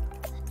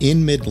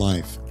 In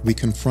midlife, we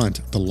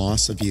confront the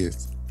loss of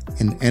youth,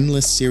 an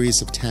endless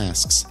series of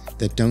tasks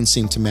that don't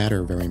seem to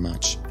matter very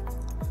much,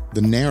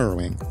 the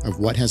narrowing of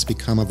what has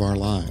become of our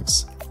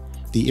lives,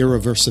 the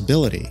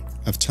irreversibility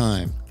of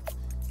time,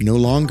 no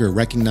longer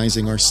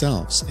recognizing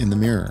ourselves in the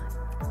mirror,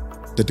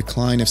 the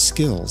decline of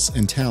skills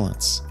and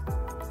talents,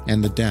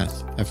 and the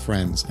death of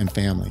friends and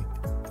family.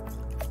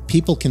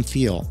 People can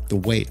feel the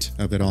weight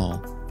of it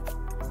all.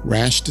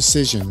 Rash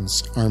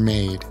decisions are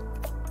made.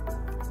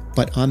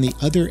 But on the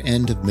other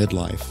end of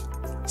midlife,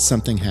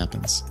 something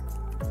happens.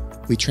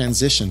 We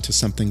transition to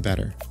something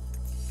better.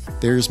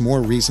 There is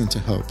more reason to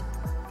hope.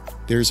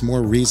 There is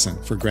more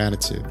reason for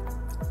gratitude.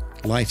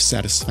 Life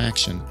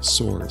satisfaction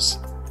soars.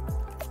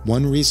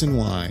 One reason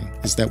why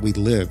is that we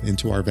live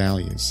into our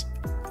values.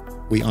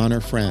 We honor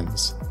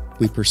friends.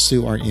 We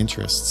pursue our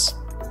interests.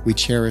 We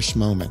cherish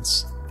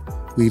moments.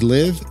 We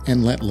live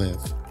and let live.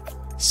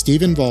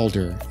 Stephen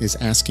Valder is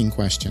asking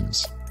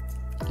questions.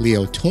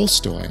 Leo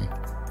Tolstoy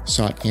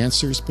sought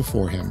answers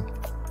before him.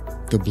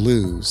 The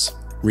blues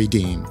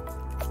redeem.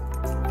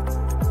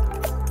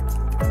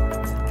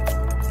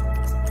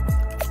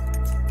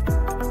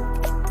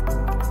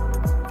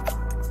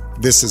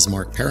 This is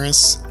Mark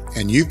Paris,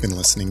 and you've been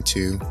listening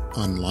to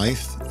On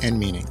Life and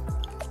Meaning.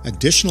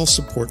 Additional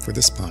support for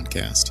this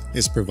podcast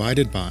is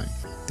provided by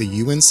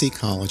the UNC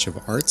College of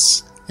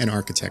Arts and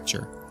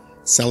Architecture,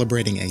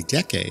 celebrating a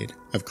decade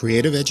of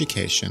creative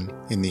education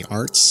in the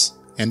arts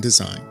and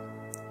design.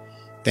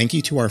 Thank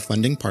you to our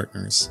funding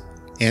partners,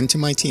 and to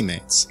my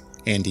teammates,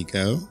 Andy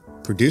Go,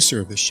 producer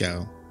of the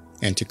show,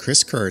 and to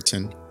Chris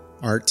Curriton,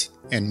 art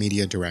and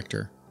media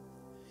director.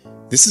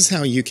 This is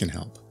how you can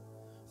help.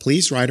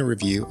 Please write a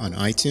review on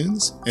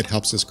iTunes. It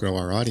helps us grow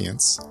our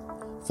audience.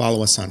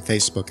 Follow us on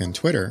Facebook and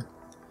Twitter.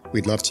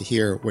 We'd love to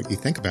hear what you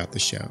think about the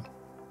show.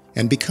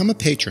 And become a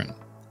patron.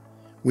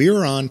 We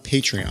are on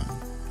Patreon,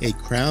 a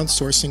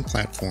crowdsourcing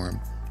platform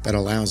that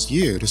allows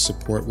you to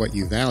support what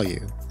you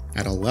value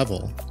at a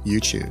level you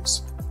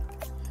choose.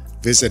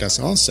 Visit us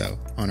also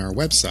on our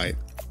website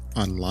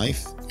on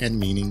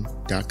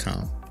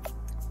lifeandmeaning.com.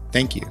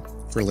 Thank you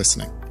for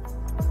listening.